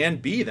Cousins can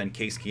be than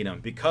Case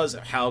Keenum because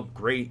of how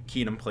great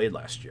Keenum played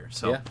last year.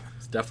 So, yeah,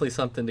 it's definitely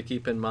something to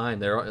keep in mind.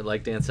 There are,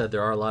 like Dan said,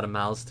 there are a lot of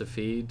mouths to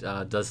feed.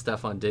 Does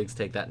Stephon Diggs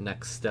take that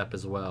next step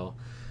as well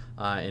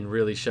and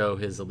really show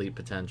his elite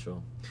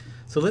potential?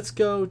 So let's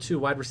go to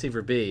wide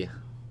receiver B.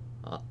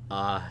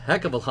 A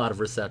heck of a lot of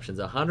receptions.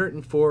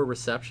 104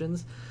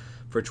 receptions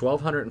for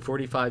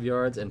 1,245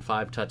 yards and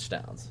 5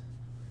 touchdowns.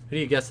 Who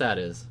do you guess that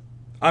is?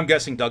 I'm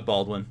guessing Doug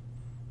Baldwin.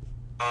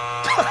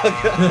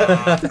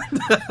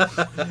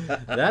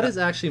 That is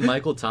actually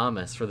Michael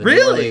Thomas for the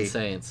Really? New Orleans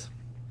Saints.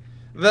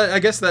 I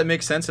guess that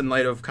makes sense in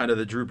light of kind of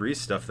the Drew Brees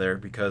stuff there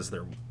because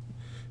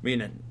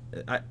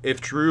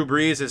if Drew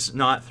Brees is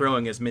not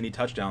throwing as many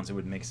touchdowns, it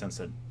would make sense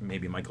that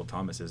maybe Michael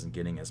Thomas isn't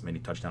getting as many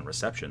touchdown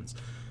receptions.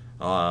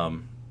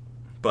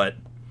 But,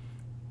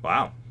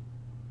 wow.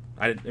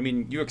 I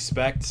mean, you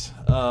expect,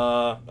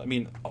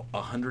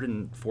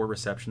 104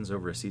 receptions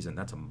over a season.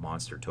 That's a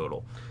monster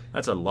total.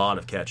 That's a lot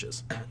of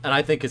catches. And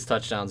I think his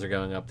touchdowns are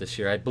going up this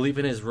year. I believe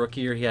in his rookie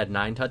year he had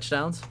 9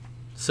 touchdowns.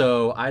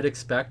 So I'd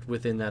expect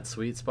within that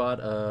sweet spot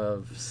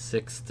of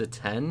 6 to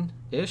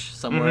 10-ish,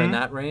 somewhere in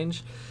that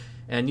range.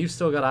 And you've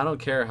still got, I don't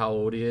care how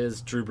old he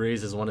is, Drew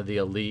Brees is one of the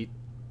elite,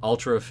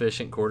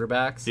 ultra-efficient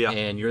quarterbacks. Yeah.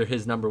 And you're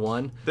his number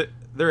 1.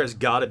 There has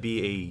got to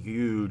be a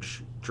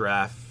huge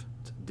draft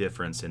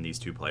difference in these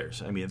two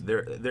players. I mean,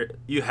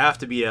 you have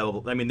to be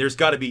able. I mean, there's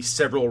got to be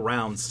several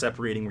rounds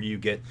separating where you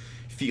get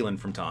Thielen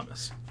from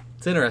Thomas.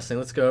 It's interesting.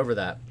 Let's go over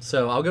that.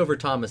 So I'll go over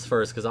Thomas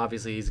first because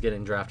obviously he's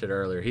getting drafted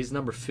earlier. He's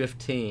number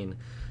 15,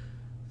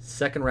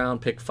 second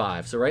round, pick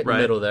 5. So right in the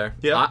middle there.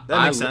 Yeah,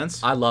 that makes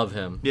sense. I love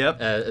him. Yep.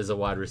 As a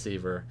wide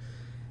receiver.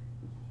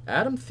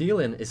 Adam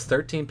Thielen is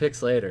 13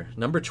 picks later,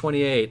 number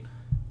 28.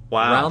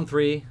 Wow. Round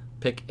 3,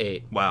 pick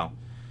 8. Wow.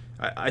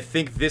 I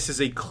think this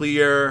is a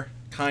clear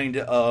kind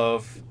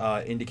of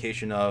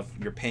indication of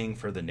you're paying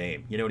for the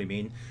name. You know what I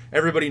mean?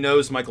 Everybody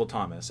knows Michael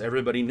Thomas.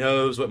 Everybody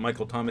knows what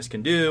Michael Thomas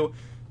can do.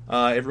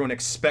 Everyone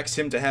expects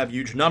him to have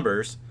huge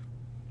numbers.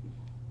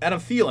 Adam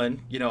Thielen,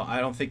 I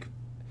don't think...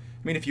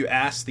 I mean, if you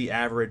ask the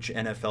average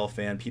NFL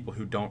fan, people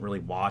who don't really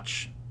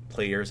watch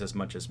players as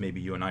much as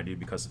maybe you and I do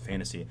because of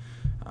fantasy,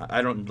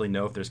 I don't really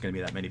know if there's going to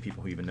be that many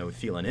people who even know who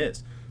Thielen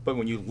is. But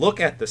when you look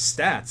at the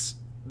stats,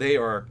 they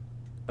are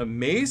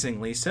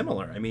amazingly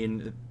similar. I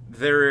mean,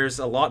 there's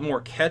a lot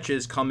more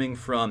catches coming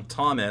from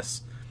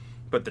Thomas,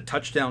 but the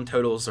touchdown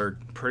totals are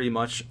pretty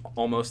much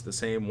almost the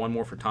same. One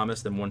more for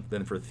Thomas than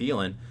for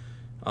Thielen.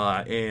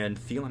 And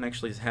Thielen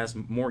actually has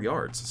more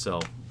yards,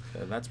 so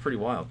that's pretty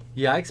wild.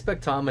 Yeah, I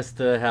expect Thomas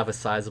to have a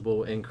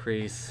sizable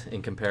increase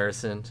in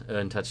comparison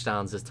in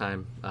touchdowns this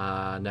time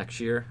next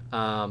year.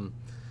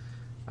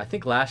 I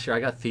think last year I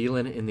got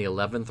Thielen in the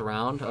 11th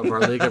round of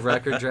our League of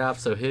Record draft,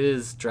 so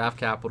his draft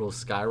capital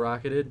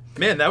skyrocketed.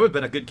 Man, that would have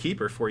been a good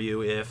keeper for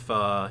you if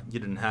you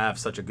didn't have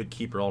such a good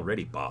keeper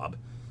already, Bob.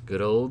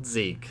 Good old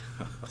Zeke.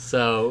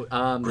 So,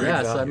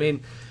 so I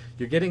mean,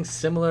 you're getting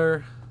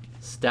similar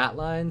stat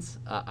lines.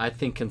 I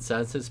think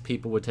consensus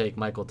people would take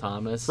Michael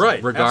Thomas,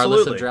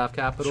 regardless of draft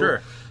capital.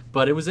 Sure.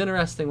 But it was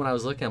interesting when I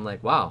was looking. I'm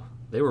like, wow,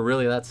 they were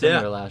really that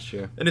similar last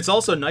year. And it's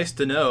also nice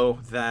to know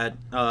that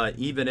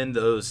even in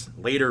those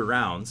later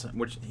rounds,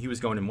 which he was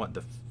going in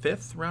the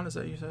 5th round? Is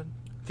that you said?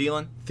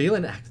 Thielen,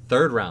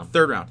 3rd round.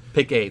 3rd round.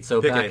 Pick 8.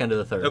 So Pick back 8.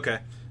 into the 3rd. Okay.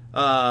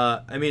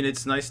 I mean,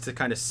 it's nice to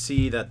kind of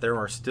see that there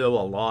are still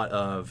a lot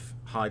of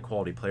high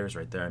quality players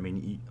right there. I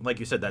mean, like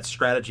you said, that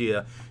strategy.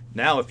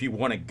 Now, if you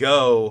want to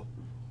go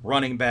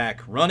running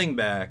back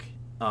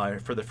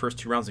for the first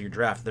 2 rounds of your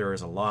draft, there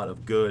is a lot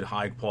of good,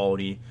 high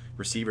quality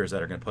receivers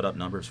that are going to put up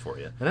numbers for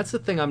you. And that's the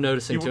thing I'm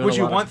noticing too. Would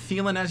you want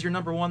Thielen as your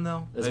number 1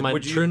 though? As my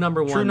true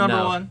number 1? True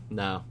number 1?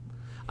 No.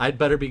 I'd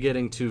better be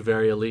getting 2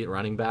 very elite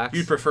running backs.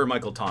 You'd prefer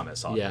Michael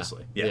Thomas,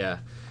 obviously. Yeah.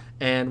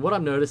 And what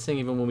I'm noticing,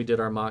 even when we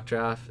did our mock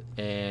draft,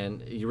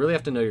 and you really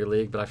have to know your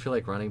league, but I feel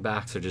like running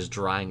backs are just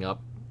drying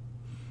up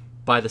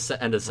by the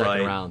end of the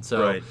second round.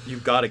 So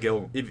you've got to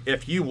go.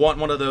 If you want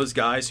one of those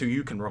guys who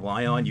you can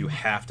rely on, you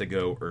have to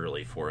go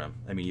early for him.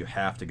 I mean, you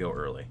have to go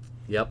early.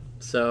 Yep.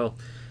 So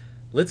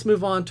let's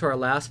move on to our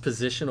last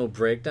positional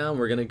breakdown.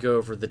 We're going to go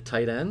over the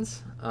tight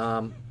ends.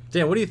 Dan,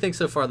 what do you think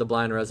so far of the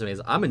blind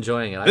resumes? I'm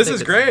enjoying it. This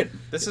is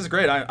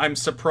great. I'm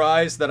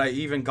surprised that I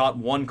even got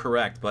one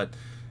correct, but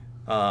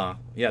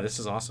this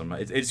is awesome.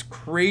 It's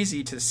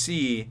crazy to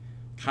see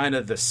kind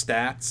of the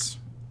stats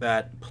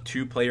that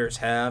 2 players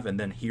have and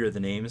then hear the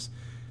names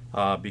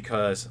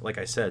because, like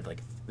I said,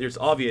 there's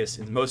obvious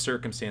in most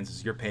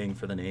circumstances you're paying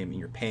for the name and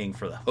you're paying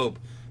for the hope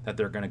that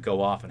they're going to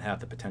go off and have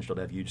the potential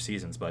to have huge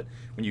seasons. But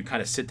when you kind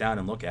of sit down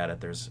and look at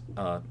it, there's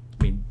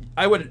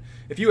I would,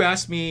 if you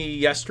asked me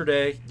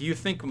yesterday, do you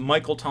think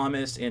Michael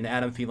Thomas and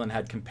Adam Thielen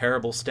had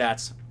comparable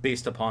stats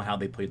based upon how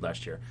they played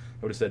last year?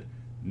 I would have said,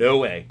 no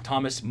way.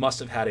 Thomas must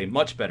have had a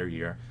much better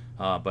year,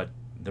 but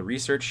the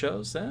research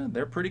shows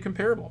they're pretty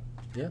comparable.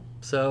 Yeah.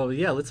 So,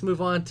 let's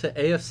move on to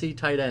AFC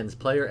tight ends.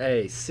 Player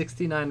A,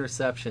 69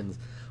 receptions,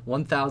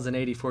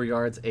 1,084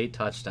 yards, 8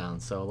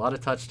 touchdowns. So, a lot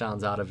of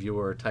touchdowns out of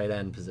your tight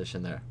end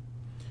position there.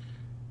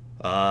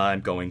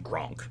 I'm going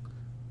Gronk.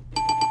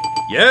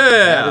 Yeah!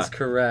 That is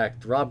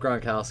correct. Rob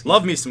Gronkowski.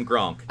 Love me some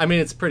Gronk. I mean,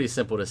 it's pretty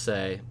simple to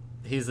say.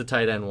 He's the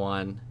tight end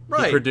 1.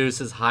 Right. He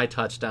produces high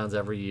touchdowns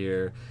every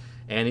year,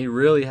 and he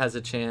really has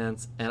a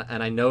chance. And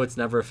I know it's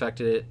never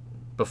affected it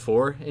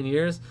before in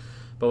years,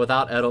 but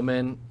without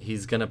Edelman,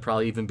 he's going to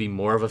probably even be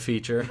more of a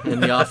feature in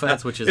the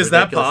offense, which is ridiculous.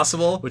 That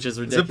possible? Which is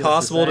ridiculous. Is it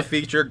possible to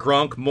feature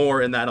Gronk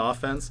more in that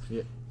offense?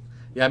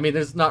 Yeah, I mean,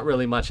 there's not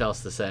really much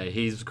else to say.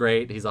 He's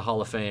great. He's a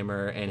Hall of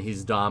Famer, and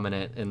he's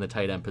dominant in the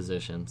tight end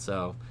position.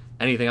 So,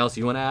 anything else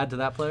you want to add to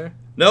that player?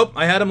 Nope,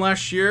 I had him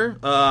last year.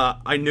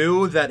 I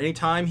knew that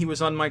anytime he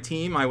was on my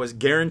team, I was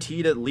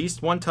guaranteed at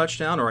least 1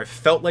 touchdown, or I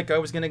felt like I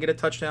was going to get a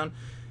touchdown.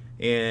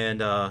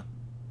 And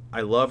I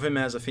love him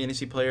as a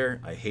fantasy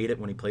player. I hate it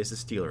when he plays the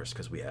Steelers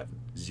because we have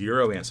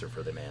zero answer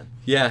for the man.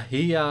 Yeah,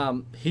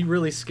 he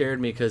really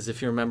scared me because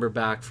if you remember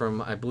back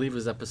from, I believe it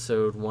was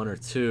episode 1 or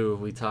 2,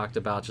 we talked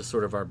about just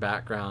sort of our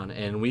background,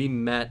 and we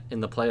met in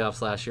the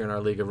playoffs last year in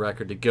our League of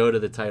Record to go to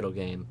the title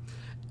game.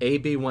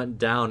 AB went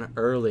down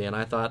early, and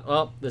I thought,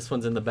 oh, this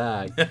one's in the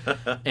bag.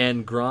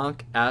 And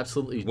Gronk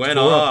absolutely tore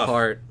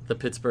apart the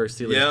Pittsburgh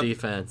Steelers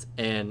defense,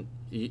 and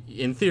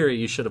in theory,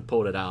 you should have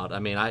pulled it out. I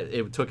mean,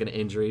 it took an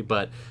injury,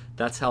 but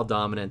that's how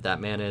dominant that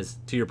man is,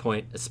 to your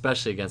point,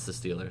 especially against the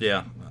Steelers.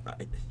 Yeah,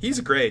 he's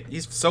great.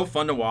 He's so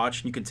fun to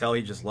watch. You can tell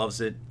he just loves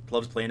it,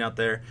 loves playing out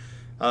there.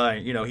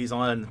 He's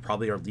on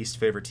probably our least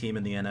favorite team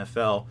in the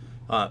NFL,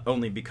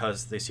 only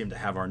because they seem to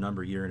have our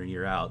number year in and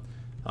year out.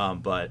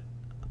 But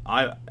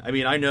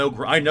I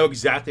know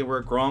exactly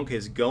where Gronk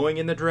is going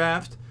in the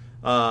draft.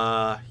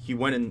 He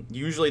went in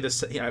usually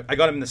I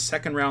got him in the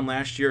second round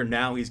last year.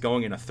 Now he's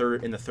going in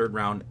the third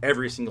round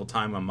every single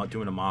time I'm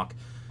doing a mock.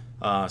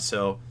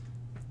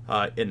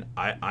 And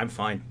I'm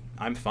fine.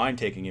 I'm fine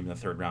taking him in the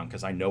third round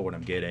because I know what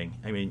I'm getting.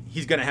 I mean,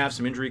 he's going to have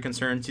some injury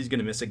concerns. He's going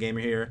to miss a game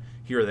here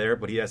or there,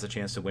 but he has a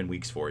chance to win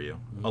weeks for you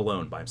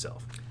alone by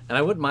himself. And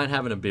I wouldn't mind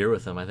having a beer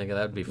with him. I think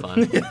that would be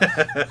fun.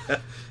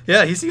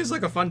 Yeah, he seems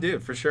like a fun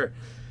dude for sure.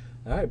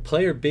 All right,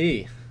 player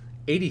B,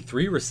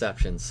 83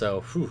 receptions.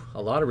 So,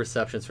 a lot of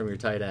receptions from your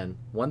tight end.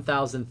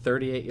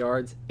 1,038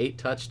 yards, 8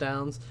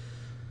 touchdowns,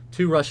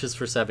 2 rushes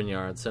for 7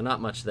 yards. So not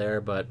much there,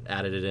 but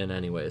added it in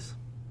anyways.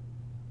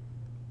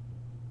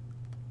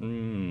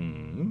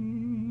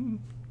 I'm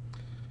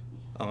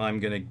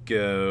going to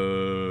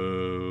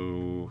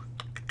go...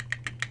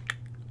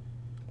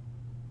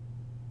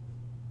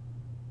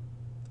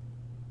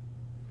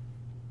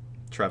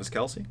 Travis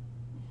Kelce.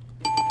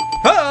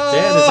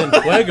 Dan is in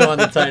fuego on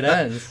the tight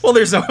ends. Well,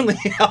 there's only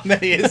how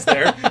many is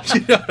there? You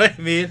know what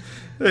I mean?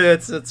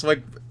 It's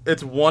like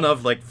it's one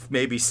of like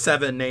maybe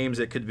 7 names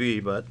it could be,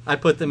 but I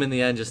put them in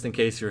the end just in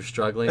case you were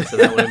struggling, so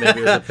that way maybe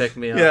it was a pick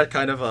me up. Yeah,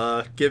 kind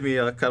of give me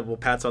a couple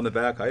pats on the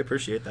back. I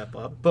appreciate that,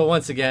 Bob. But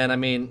once again, I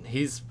mean,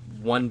 he's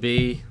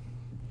 1B,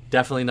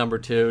 definitely number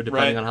 2,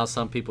 depending Right. on how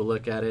some people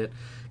look at it.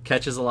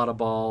 Catches a lot of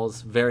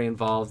balls, very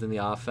involved in the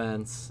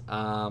offense.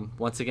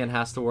 Once again,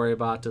 has to worry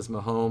about, does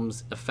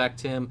Mahomes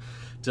affect him?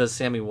 Does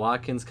Sammy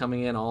Watkins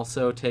coming in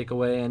also take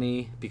away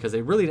any? Because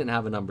they really didn't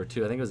have a number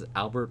 2. I think it was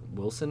Albert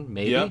Wilson,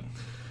 maybe. Yeah.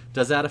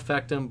 Does that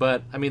affect him?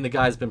 But, I mean, the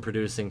guy's been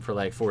producing for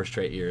like 4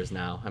 straight years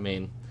now. I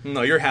mean...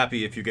 No, you're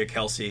happy if you get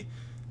Kelce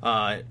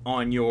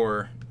on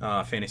your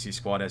fantasy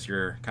squad as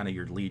your kind of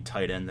your lead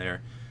tight end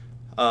there.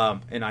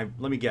 And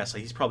let me guess,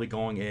 he's probably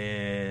going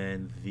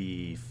in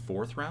the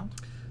 4th round?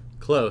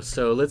 Close.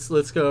 So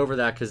let's go over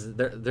that because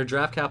their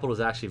draft capital is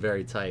actually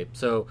very tight.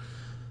 So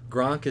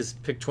Gronk is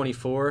pick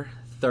 24,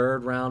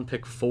 3rd round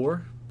pick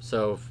 4.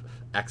 So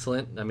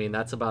excellent. I mean,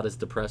 that's about as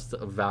depressed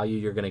of value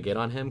you're going to get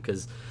on him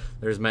because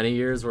there's many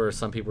years where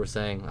some people are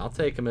saying, I'll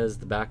take him as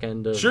the back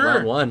end of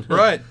round 1.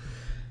 Right.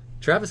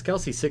 Travis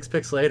Kelce, 6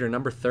 picks later,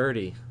 number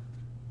 30.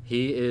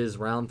 He is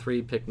round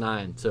 3, pick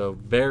 9. So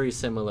very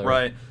similar.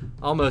 Right.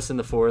 Almost in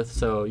the 4th.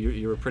 So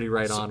you were pretty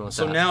right on with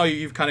that. So now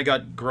you've kind of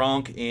got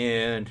Gronk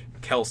and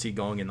Kelce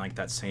going in like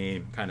that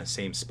same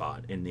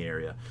spot in the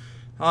area.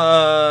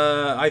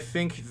 I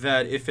think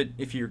that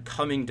if you're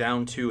coming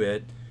down to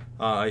it,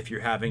 if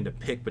you're having to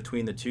pick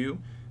between the two,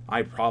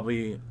 I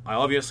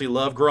obviously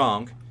love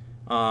Gronk.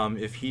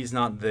 If he's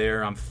not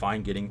there, I'm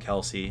fine getting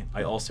Kelce.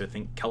 I also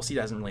think Kelce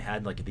hasn't really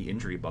had like the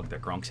injury bug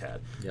that Gronk's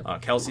had. Yep.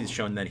 Kelce's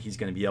shown that he's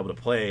going to be able to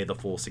play the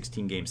full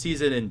 16-game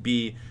season and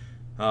be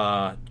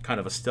kind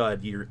of a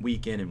stud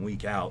week in and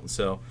week out. And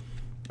so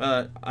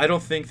I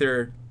don't think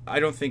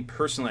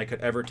personally I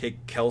could ever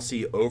take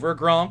Kelce over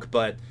Gronk,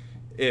 but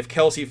if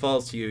Kelce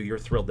falls to you, you're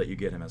thrilled that you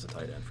get him as a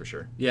tight end for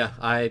sure. Yeah,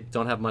 I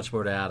don't have much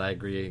more to add. I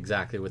agree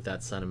exactly with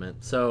that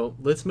sentiment. So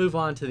let's move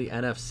on to the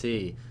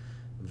NFC.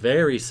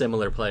 Very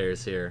similar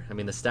players here. I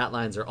mean, the stat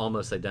lines are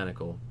almost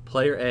identical.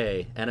 Player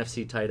A,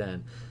 NFC tight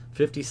end,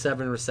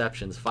 57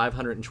 receptions,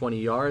 520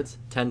 yards,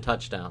 10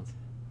 touchdowns.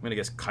 I'm going to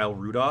guess Kyle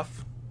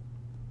Rudolph.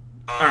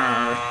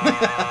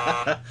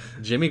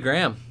 Jimmy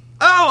Graham.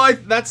 Oh,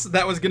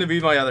 that was going to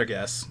be my other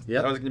guess.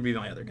 Yep. That was going to be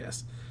my other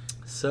guess.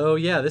 So,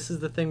 yeah, this is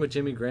the thing with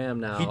Jimmy Graham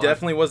now. He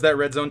definitely was that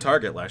red zone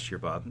target last year,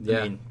 Bob. Yeah.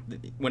 I mean,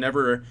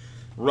 whenever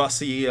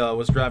Russie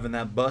was driving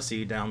that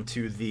bussy down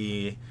to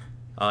the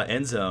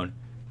end zone,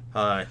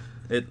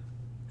 it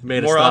made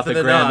a more stop often at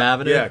than Graham not,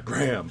 Avenue. Yeah,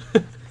 Graham.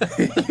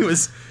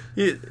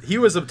 he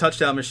was a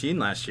touchdown machine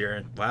last year.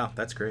 And wow,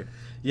 that's great.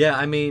 Yeah,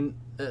 I mean,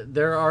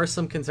 there are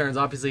some concerns.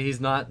 Obviously,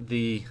 he's not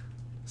the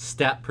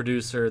stat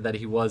producer that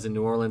he was in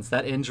New Orleans.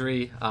 That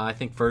injury, I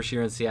think first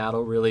year in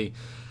Seattle really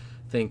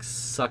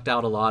sucked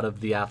out a lot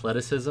of the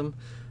athleticism.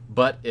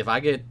 But if I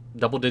get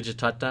double-digit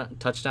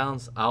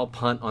touchdowns, I'll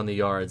punt on the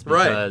yards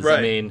because, right.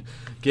 I mean,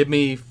 give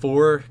me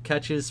 4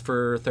 catches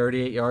for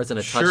 38 yards and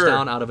a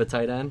touchdown out of a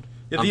tight end.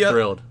 I'm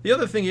thrilled. The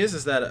other thing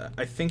is that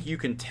I think you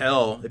can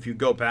tell if you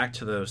go back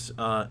to those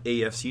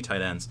AFC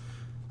tight ends,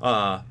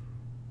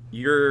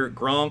 your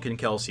Gronk and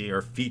Kelce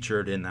are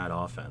featured in that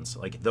offense.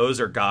 Like those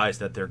are guys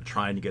that they're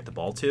trying to get the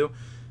ball to.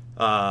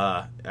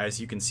 As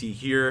you can see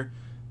here,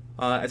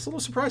 it's a little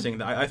surprising.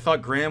 I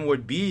thought Graham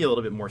would be a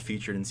little bit more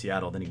featured in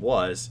Seattle than he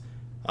was.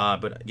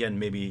 But again,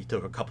 maybe he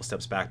took a couple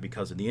steps back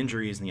because of the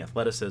injuries and the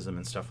athleticism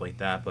and stuff like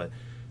that. But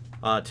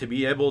to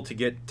be able to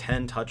get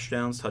 10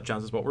 touchdowns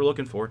is what we're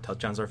looking for.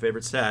 Touchdowns are our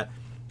favorite stat.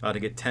 To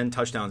get 10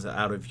 touchdowns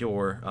out of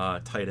your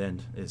tight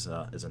end is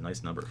a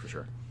nice number for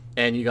sure.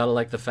 And you got to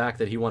like the fact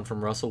that he went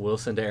from Russell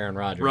Wilson to Aaron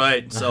Rodgers.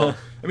 Right. So,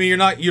 I mean,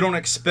 you don't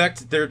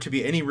expect there to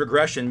be any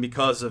regression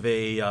because of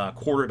a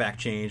quarterback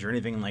change or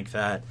anything like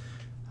that.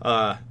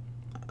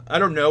 I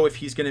don't know if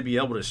he's going to be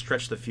able to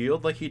stretch the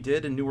field like he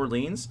did in New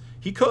Orleans.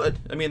 He could.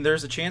 I mean,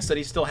 there's a chance that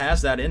he still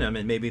has that in him,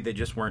 and maybe they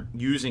just weren't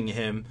using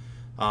him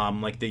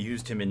like they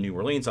used him in New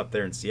Orleans up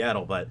there in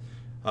Seattle. But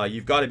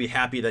you've got to be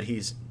happy that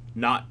he's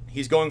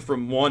going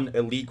from one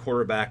elite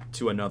quarterback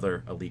to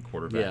another elite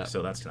quarterback. Yeah.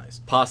 So that's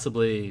nice.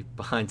 Possibly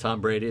behind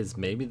Tom Brady is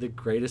maybe the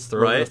greatest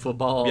thrower of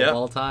football of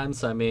all time.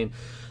 So, I mean,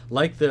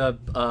 like the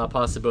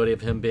possibility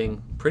of him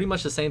being pretty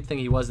much the same thing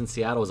he was in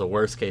Seattle is a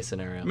worst case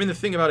scenario. I mean, the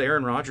thing about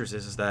Aaron Rodgers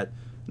is that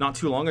not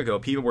too long ago,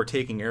 people were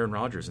taking Aaron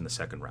Rodgers in the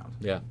second round.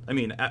 Yeah. I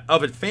mean,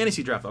 of a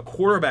fantasy draft, a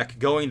quarterback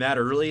going that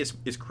early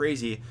is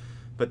crazy,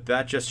 but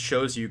that just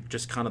shows you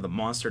just kind of the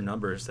monster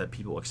numbers that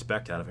people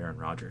expect out of Aaron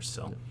Rodgers.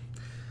 So.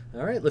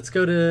 All right, let's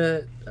go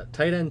to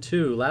tight end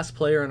 2. Last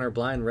player on our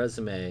blind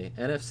resume.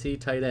 NFC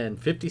tight end,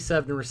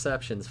 57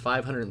 receptions,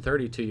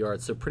 532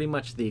 yards. So pretty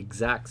much the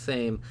exact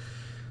same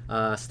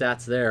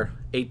stats there.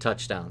 8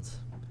 touchdowns.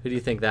 Who do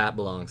you think that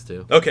belongs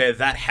to? Okay,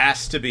 that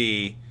has to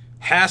be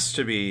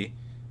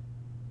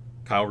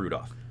Kyle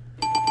Rudolph.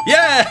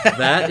 Yeah!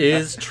 That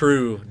is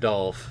true,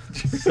 Dolph.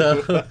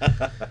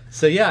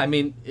 So yeah, I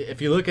mean,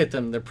 if you look at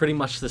them, they're pretty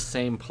much the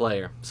same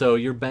player. So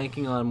you're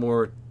banking on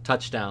more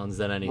touchdowns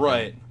than anything.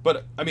 Right.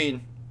 But, I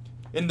mean,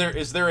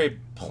 is there a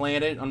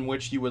planet on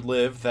which you would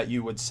live that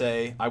you would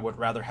say, I would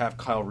rather have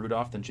Kyle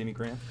Rudolph than Jimmy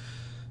Graham?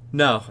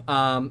 No.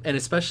 And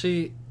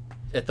especially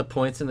at the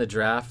points in the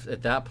draft,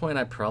 at that point,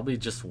 I'd probably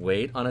just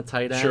wait on a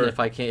tight end. Sure.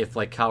 If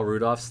like Kyle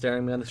Rudolph's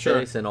staring me in the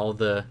face and all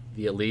the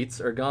elites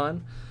are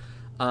gone.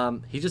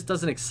 He just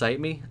doesn't excite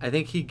me. I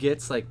think he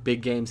gets like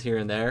big games here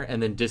and there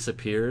and then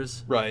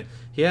disappears. Right.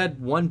 He had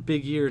one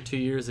big year 2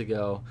 years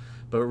ago,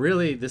 but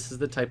really this is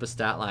the type of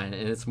stat line,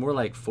 and it's more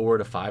like 4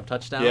 to 5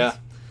 touchdowns. Yeah.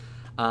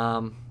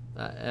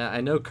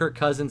 I know Kirk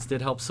Cousins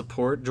did help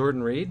support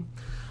Jordan Reed,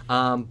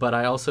 but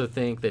I also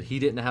think that he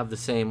didn't have the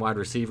same wide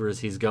receivers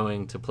he's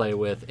going to play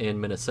with in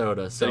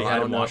Minnesota. So that he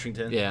had in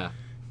Washington. Yeah.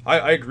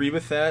 I agree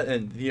with that,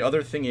 and the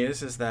other thing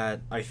is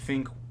that I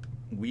think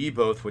we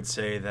both would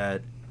say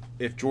that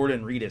if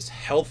Jordan Reed is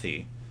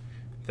healthy,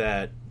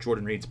 that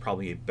Jordan Reed's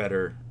probably a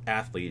better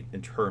athlete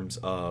in terms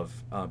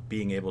of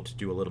being able to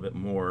do a little bit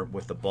more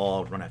with the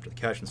ball, run after the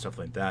catch and stuff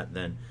like that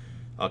than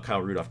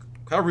Kyle Rudolph.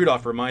 Kyle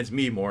Rudolph reminds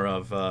me more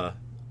of a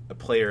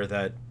player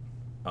that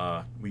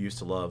we used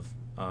to love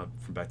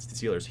from back to the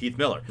Steelers, Heath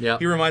Miller. Yeah.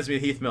 He reminds me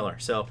of Heath Miller.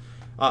 So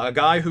a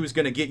guy who's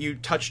going to get you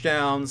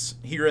touchdowns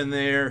here and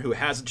there, who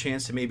has a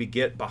chance to maybe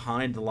get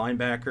behind the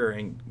linebacker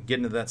and get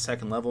into that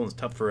second level, and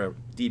it's tough for a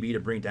DB to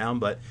bring down,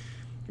 but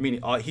I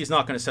mean, he's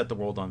not going to set the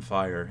world on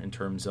fire in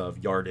terms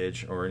of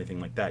yardage or anything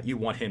like that. You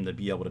want him to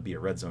be able to be a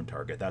red zone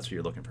target. That's what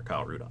you're looking for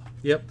Kyle Rudolph.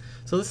 Yep.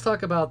 So let's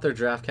talk about their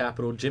draft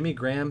capital. Jimmy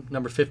Graham,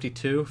 number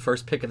 52,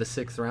 first pick of the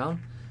 6th round.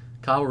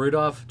 Kyle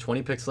Rudolph,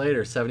 20 picks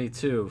later,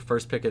 72,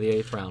 first pick of the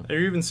 8th round.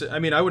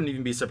 I wouldn't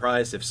even be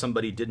surprised if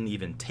somebody didn't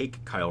even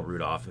take Kyle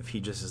Rudolph if he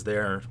just is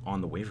there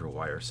on the waiver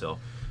wire. So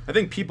I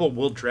think people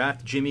will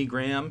draft Jimmy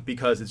Graham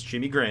because it's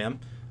Jimmy Graham.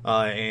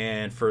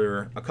 And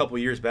for a couple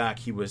of years back,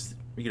 he was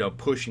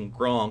pushing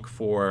Gronk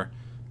for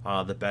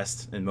the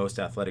best and most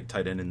athletic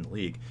tight end in the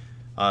league.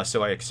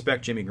 So I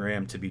expect Jimmy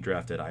Graham to be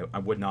drafted. I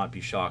would not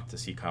be shocked to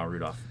see Kyle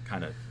Rudolph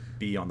kind of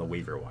be on the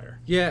waiver wire.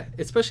 Yeah,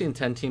 especially in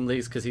 10-team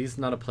leagues because he's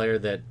not a player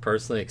that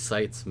personally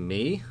excites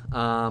me.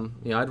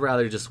 I'd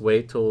rather just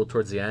wait till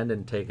towards the end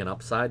and take an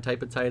upside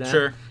type of tight end.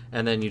 Sure.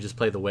 And then you just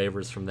play the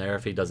waivers from there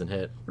if he doesn't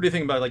hit. What do you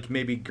think about like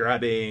maybe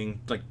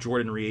grabbing like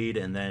Jordan Reed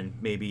and then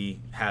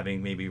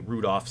having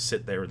Rudolph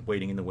sit there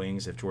waiting in the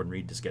wings if Jordan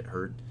Reed just gets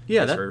hurt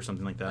or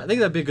something like that? I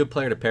think that'd be a good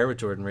player to pair with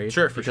Jordan Reed.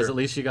 Sure, because at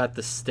least you got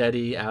the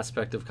steady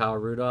aspect of Kyle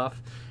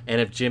Rudolph.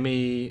 And if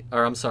Jordan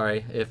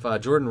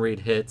Reed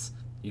hits,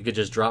 you could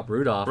just drop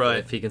Rudolph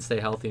if he can stay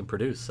healthy and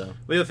produce. So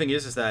the other thing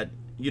is that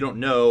you don't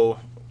know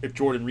if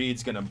Jordan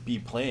Reed's going to be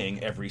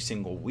playing every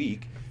single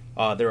week.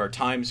 There are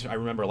times I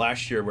remember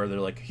last year where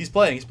they're like, he's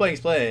playing. Wait,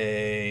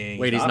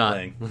 he's not.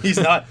 Playing. He's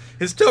not.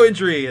 His toe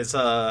injury has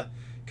kind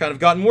of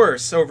gotten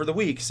worse over the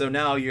week. So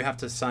now you have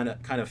to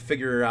kind of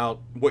figure out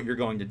what you're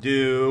going to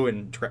do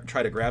and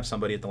try to grab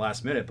somebody at the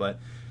last minute. But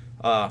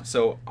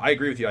so I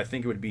agree with you. I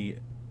think it would be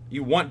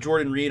you want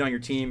Jordan Reed on your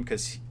team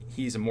because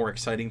he's a more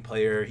exciting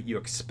player. You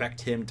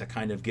expect him to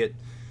kind of get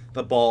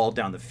the ball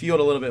down the field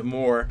a little bit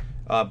more,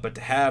 but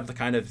to have the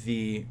kind of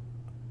the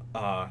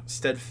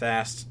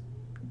steadfast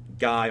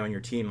guy on your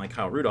team like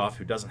Kyle Rudolph,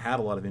 who doesn't have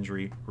a lot of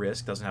injury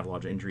risk, doesn't have a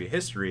lot of injury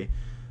history,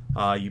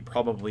 you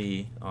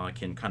probably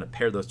can kind of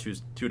pair those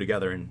two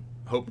together and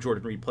hope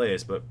Jordan Reed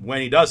plays. But when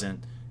he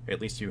doesn't,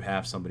 at least you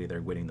have somebody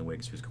there waiting in the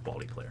wings who's a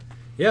quality player.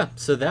 Yeah,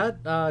 so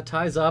that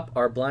ties up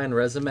our blind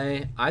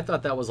resume. I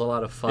thought that was a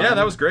lot of fun. Yeah,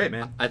 that was great,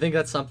 man. I think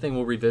that's something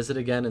we'll revisit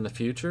again in the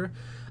future.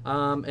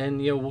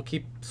 And we'll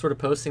keep sort of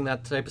posting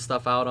that type of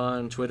stuff out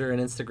on Twitter and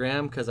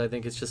Instagram because I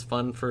think it's just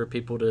fun for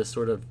people to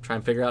sort of try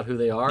and figure out who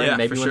they are. Yeah, and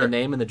maybe when the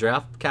name in the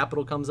draft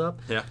capital comes up,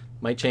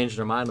 might change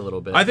their mind a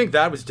little bit. I think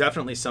that was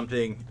definitely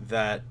something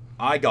that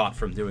I got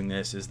from doing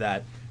this is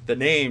that the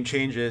name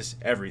changes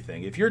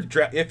everything. If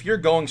you're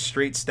going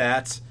straight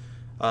stats,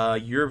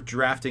 you're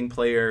drafting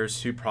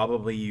players who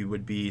probably you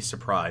would be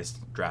surprised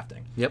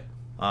drafting. Yep.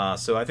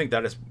 So I think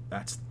that's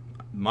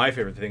my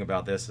favorite thing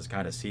about this is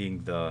kind of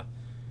seeing the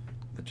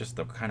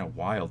kind of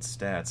wild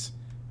stats,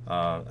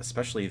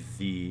 especially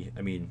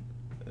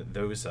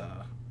those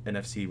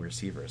NFC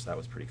receivers. That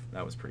was pretty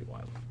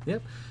wild.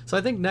 Yep. So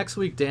I think next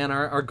week, Dan,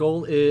 our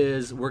goal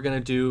is we're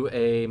going to do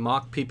a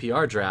mock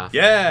PPR draft.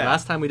 Yeah.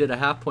 Last time we did a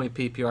half-point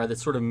PPR that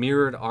sort of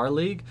mirrored our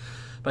league.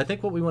 But I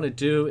think what we want to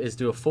do is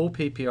do a full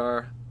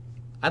PPR.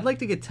 I'd like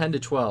to get 10 to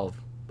 12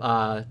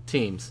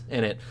 teams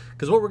in it.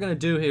 Because what we're going to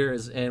do here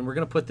is, and we're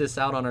going to put this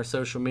out on our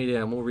social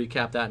media, and we'll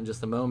recap that in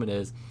just a moment,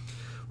 is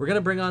we're going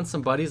to bring on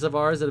some buddies of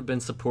ours that have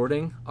been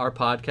supporting our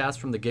podcast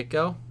from the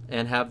get-go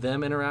and have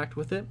them interact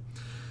with it.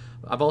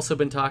 I've also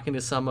been talking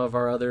to some of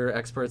our other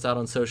experts out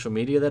on social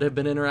media that have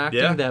been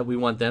interacting that we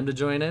want them to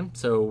join in.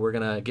 So we're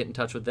going to get in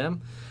touch with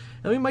them.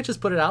 And we might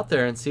just put it out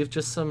there and see if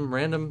just some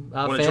random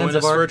fans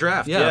of our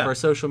draft. of our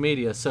social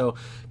media. So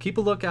keep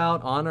a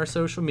lookout on our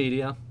social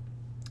media.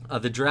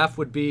 The draft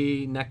would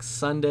be next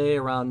Sunday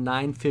around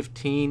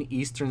 9:15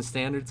 Eastern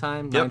Standard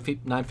Time,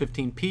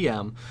 9:15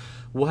 p.m.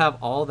 We'll have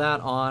all that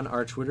on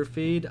our Twitter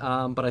feed,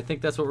 but I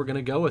think that's what we're going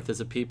to go with as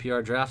a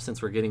PPR draft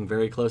since we're getting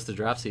very close to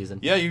draft season.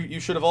 Yeah, you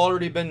should have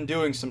already been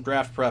doing some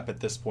draft prep at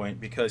this point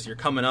because you're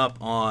coming up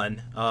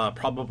on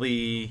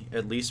probably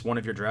at least one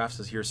of your drafts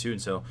is here soon.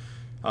 So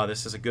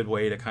this is a good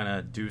way to kind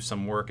of do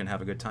some work and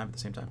have a good time at the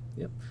same time.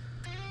 Yep.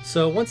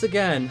 So once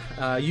again,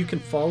 you can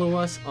follow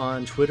us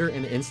on Twitter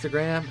and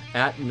Instagram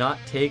at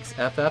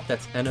NotTakesFF.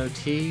 That's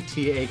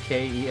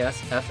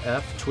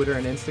NOTTAKESFF, Twitter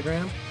and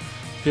Instagram.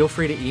 Feel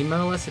free to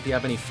email us if you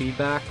have any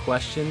feedback,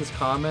 questions,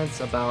 comments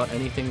about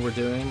anything we're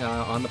doing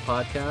on the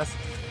podcast.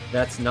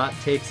 That's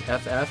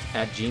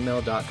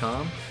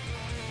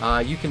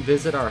nottakesff@gmail.com. You can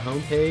visit our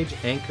homepage,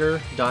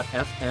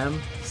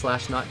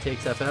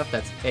 anchor.fm/nottakesff.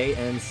 That's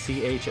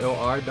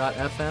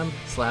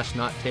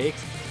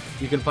ANCHOR.fm/nottakes.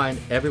 You can find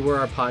everywhere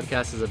our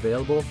podcast is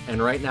available,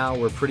 and right now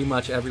we're pretty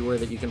much everywhere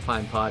that you can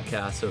find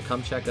podcasts, so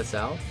come check us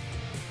out.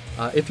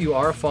 If you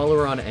are a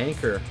follower on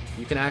Anchor,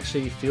 you can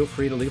actually feel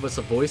free to leave us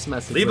a voice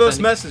message. Leave us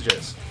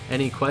messages.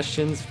 Any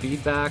questions,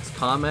 feedbacks,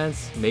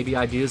 comments, maybe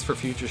ideas for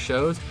future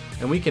shows,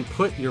 and we can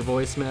put your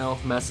voicemail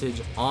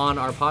message on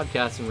our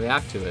podcast and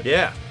react to it.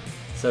 Yeah.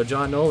 So,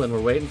 John Nolan,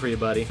 we're waiting for you,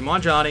 buddy. Come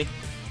on, Johnny.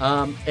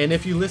 And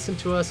if you listen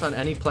to us on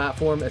any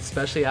platform,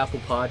 especially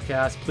Apple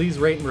Podcasts, please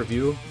rate and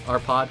review our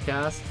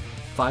podcast.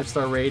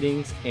 5-star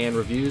ratings and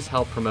reviews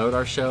help promote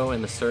our show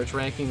in the search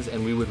rankings,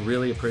 and we would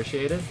really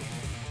appreciate it.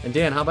 And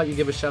Dan, how about you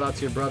give a shout out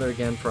to your brother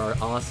again for our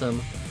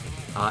awesome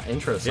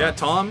intro song? Yeah,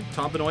 Tom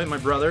Benoit, my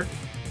brother.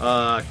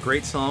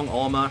 Great song,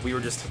 Alma. We were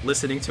just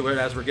listening to it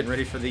as we're getting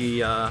ready for the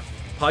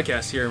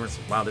podcast here, and we're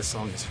like, wow, this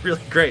song is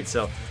really great.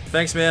 So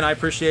thanks, man. I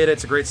appreciate it.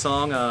 It's a great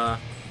song.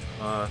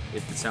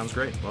 It sounds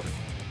great. Love it.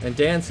 And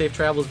Dan, safe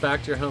travels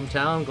back to your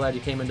hometown. Glad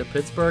you came into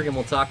Pittsburgh, and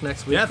we'll talk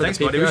next week. Yeah, for thanks,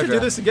 the buddy. We should do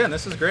draft. this again.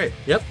 This is great.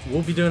 Yep,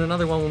 we'll be doing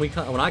another one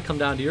when I come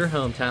down to your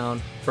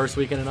hometown first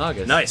weekend in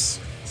August. Nice.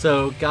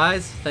 So,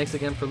 guys, thanks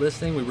again for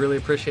listening. We really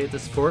appreciate the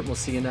support, and we'll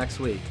see you next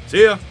week.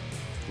 See ya.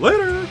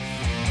 Later.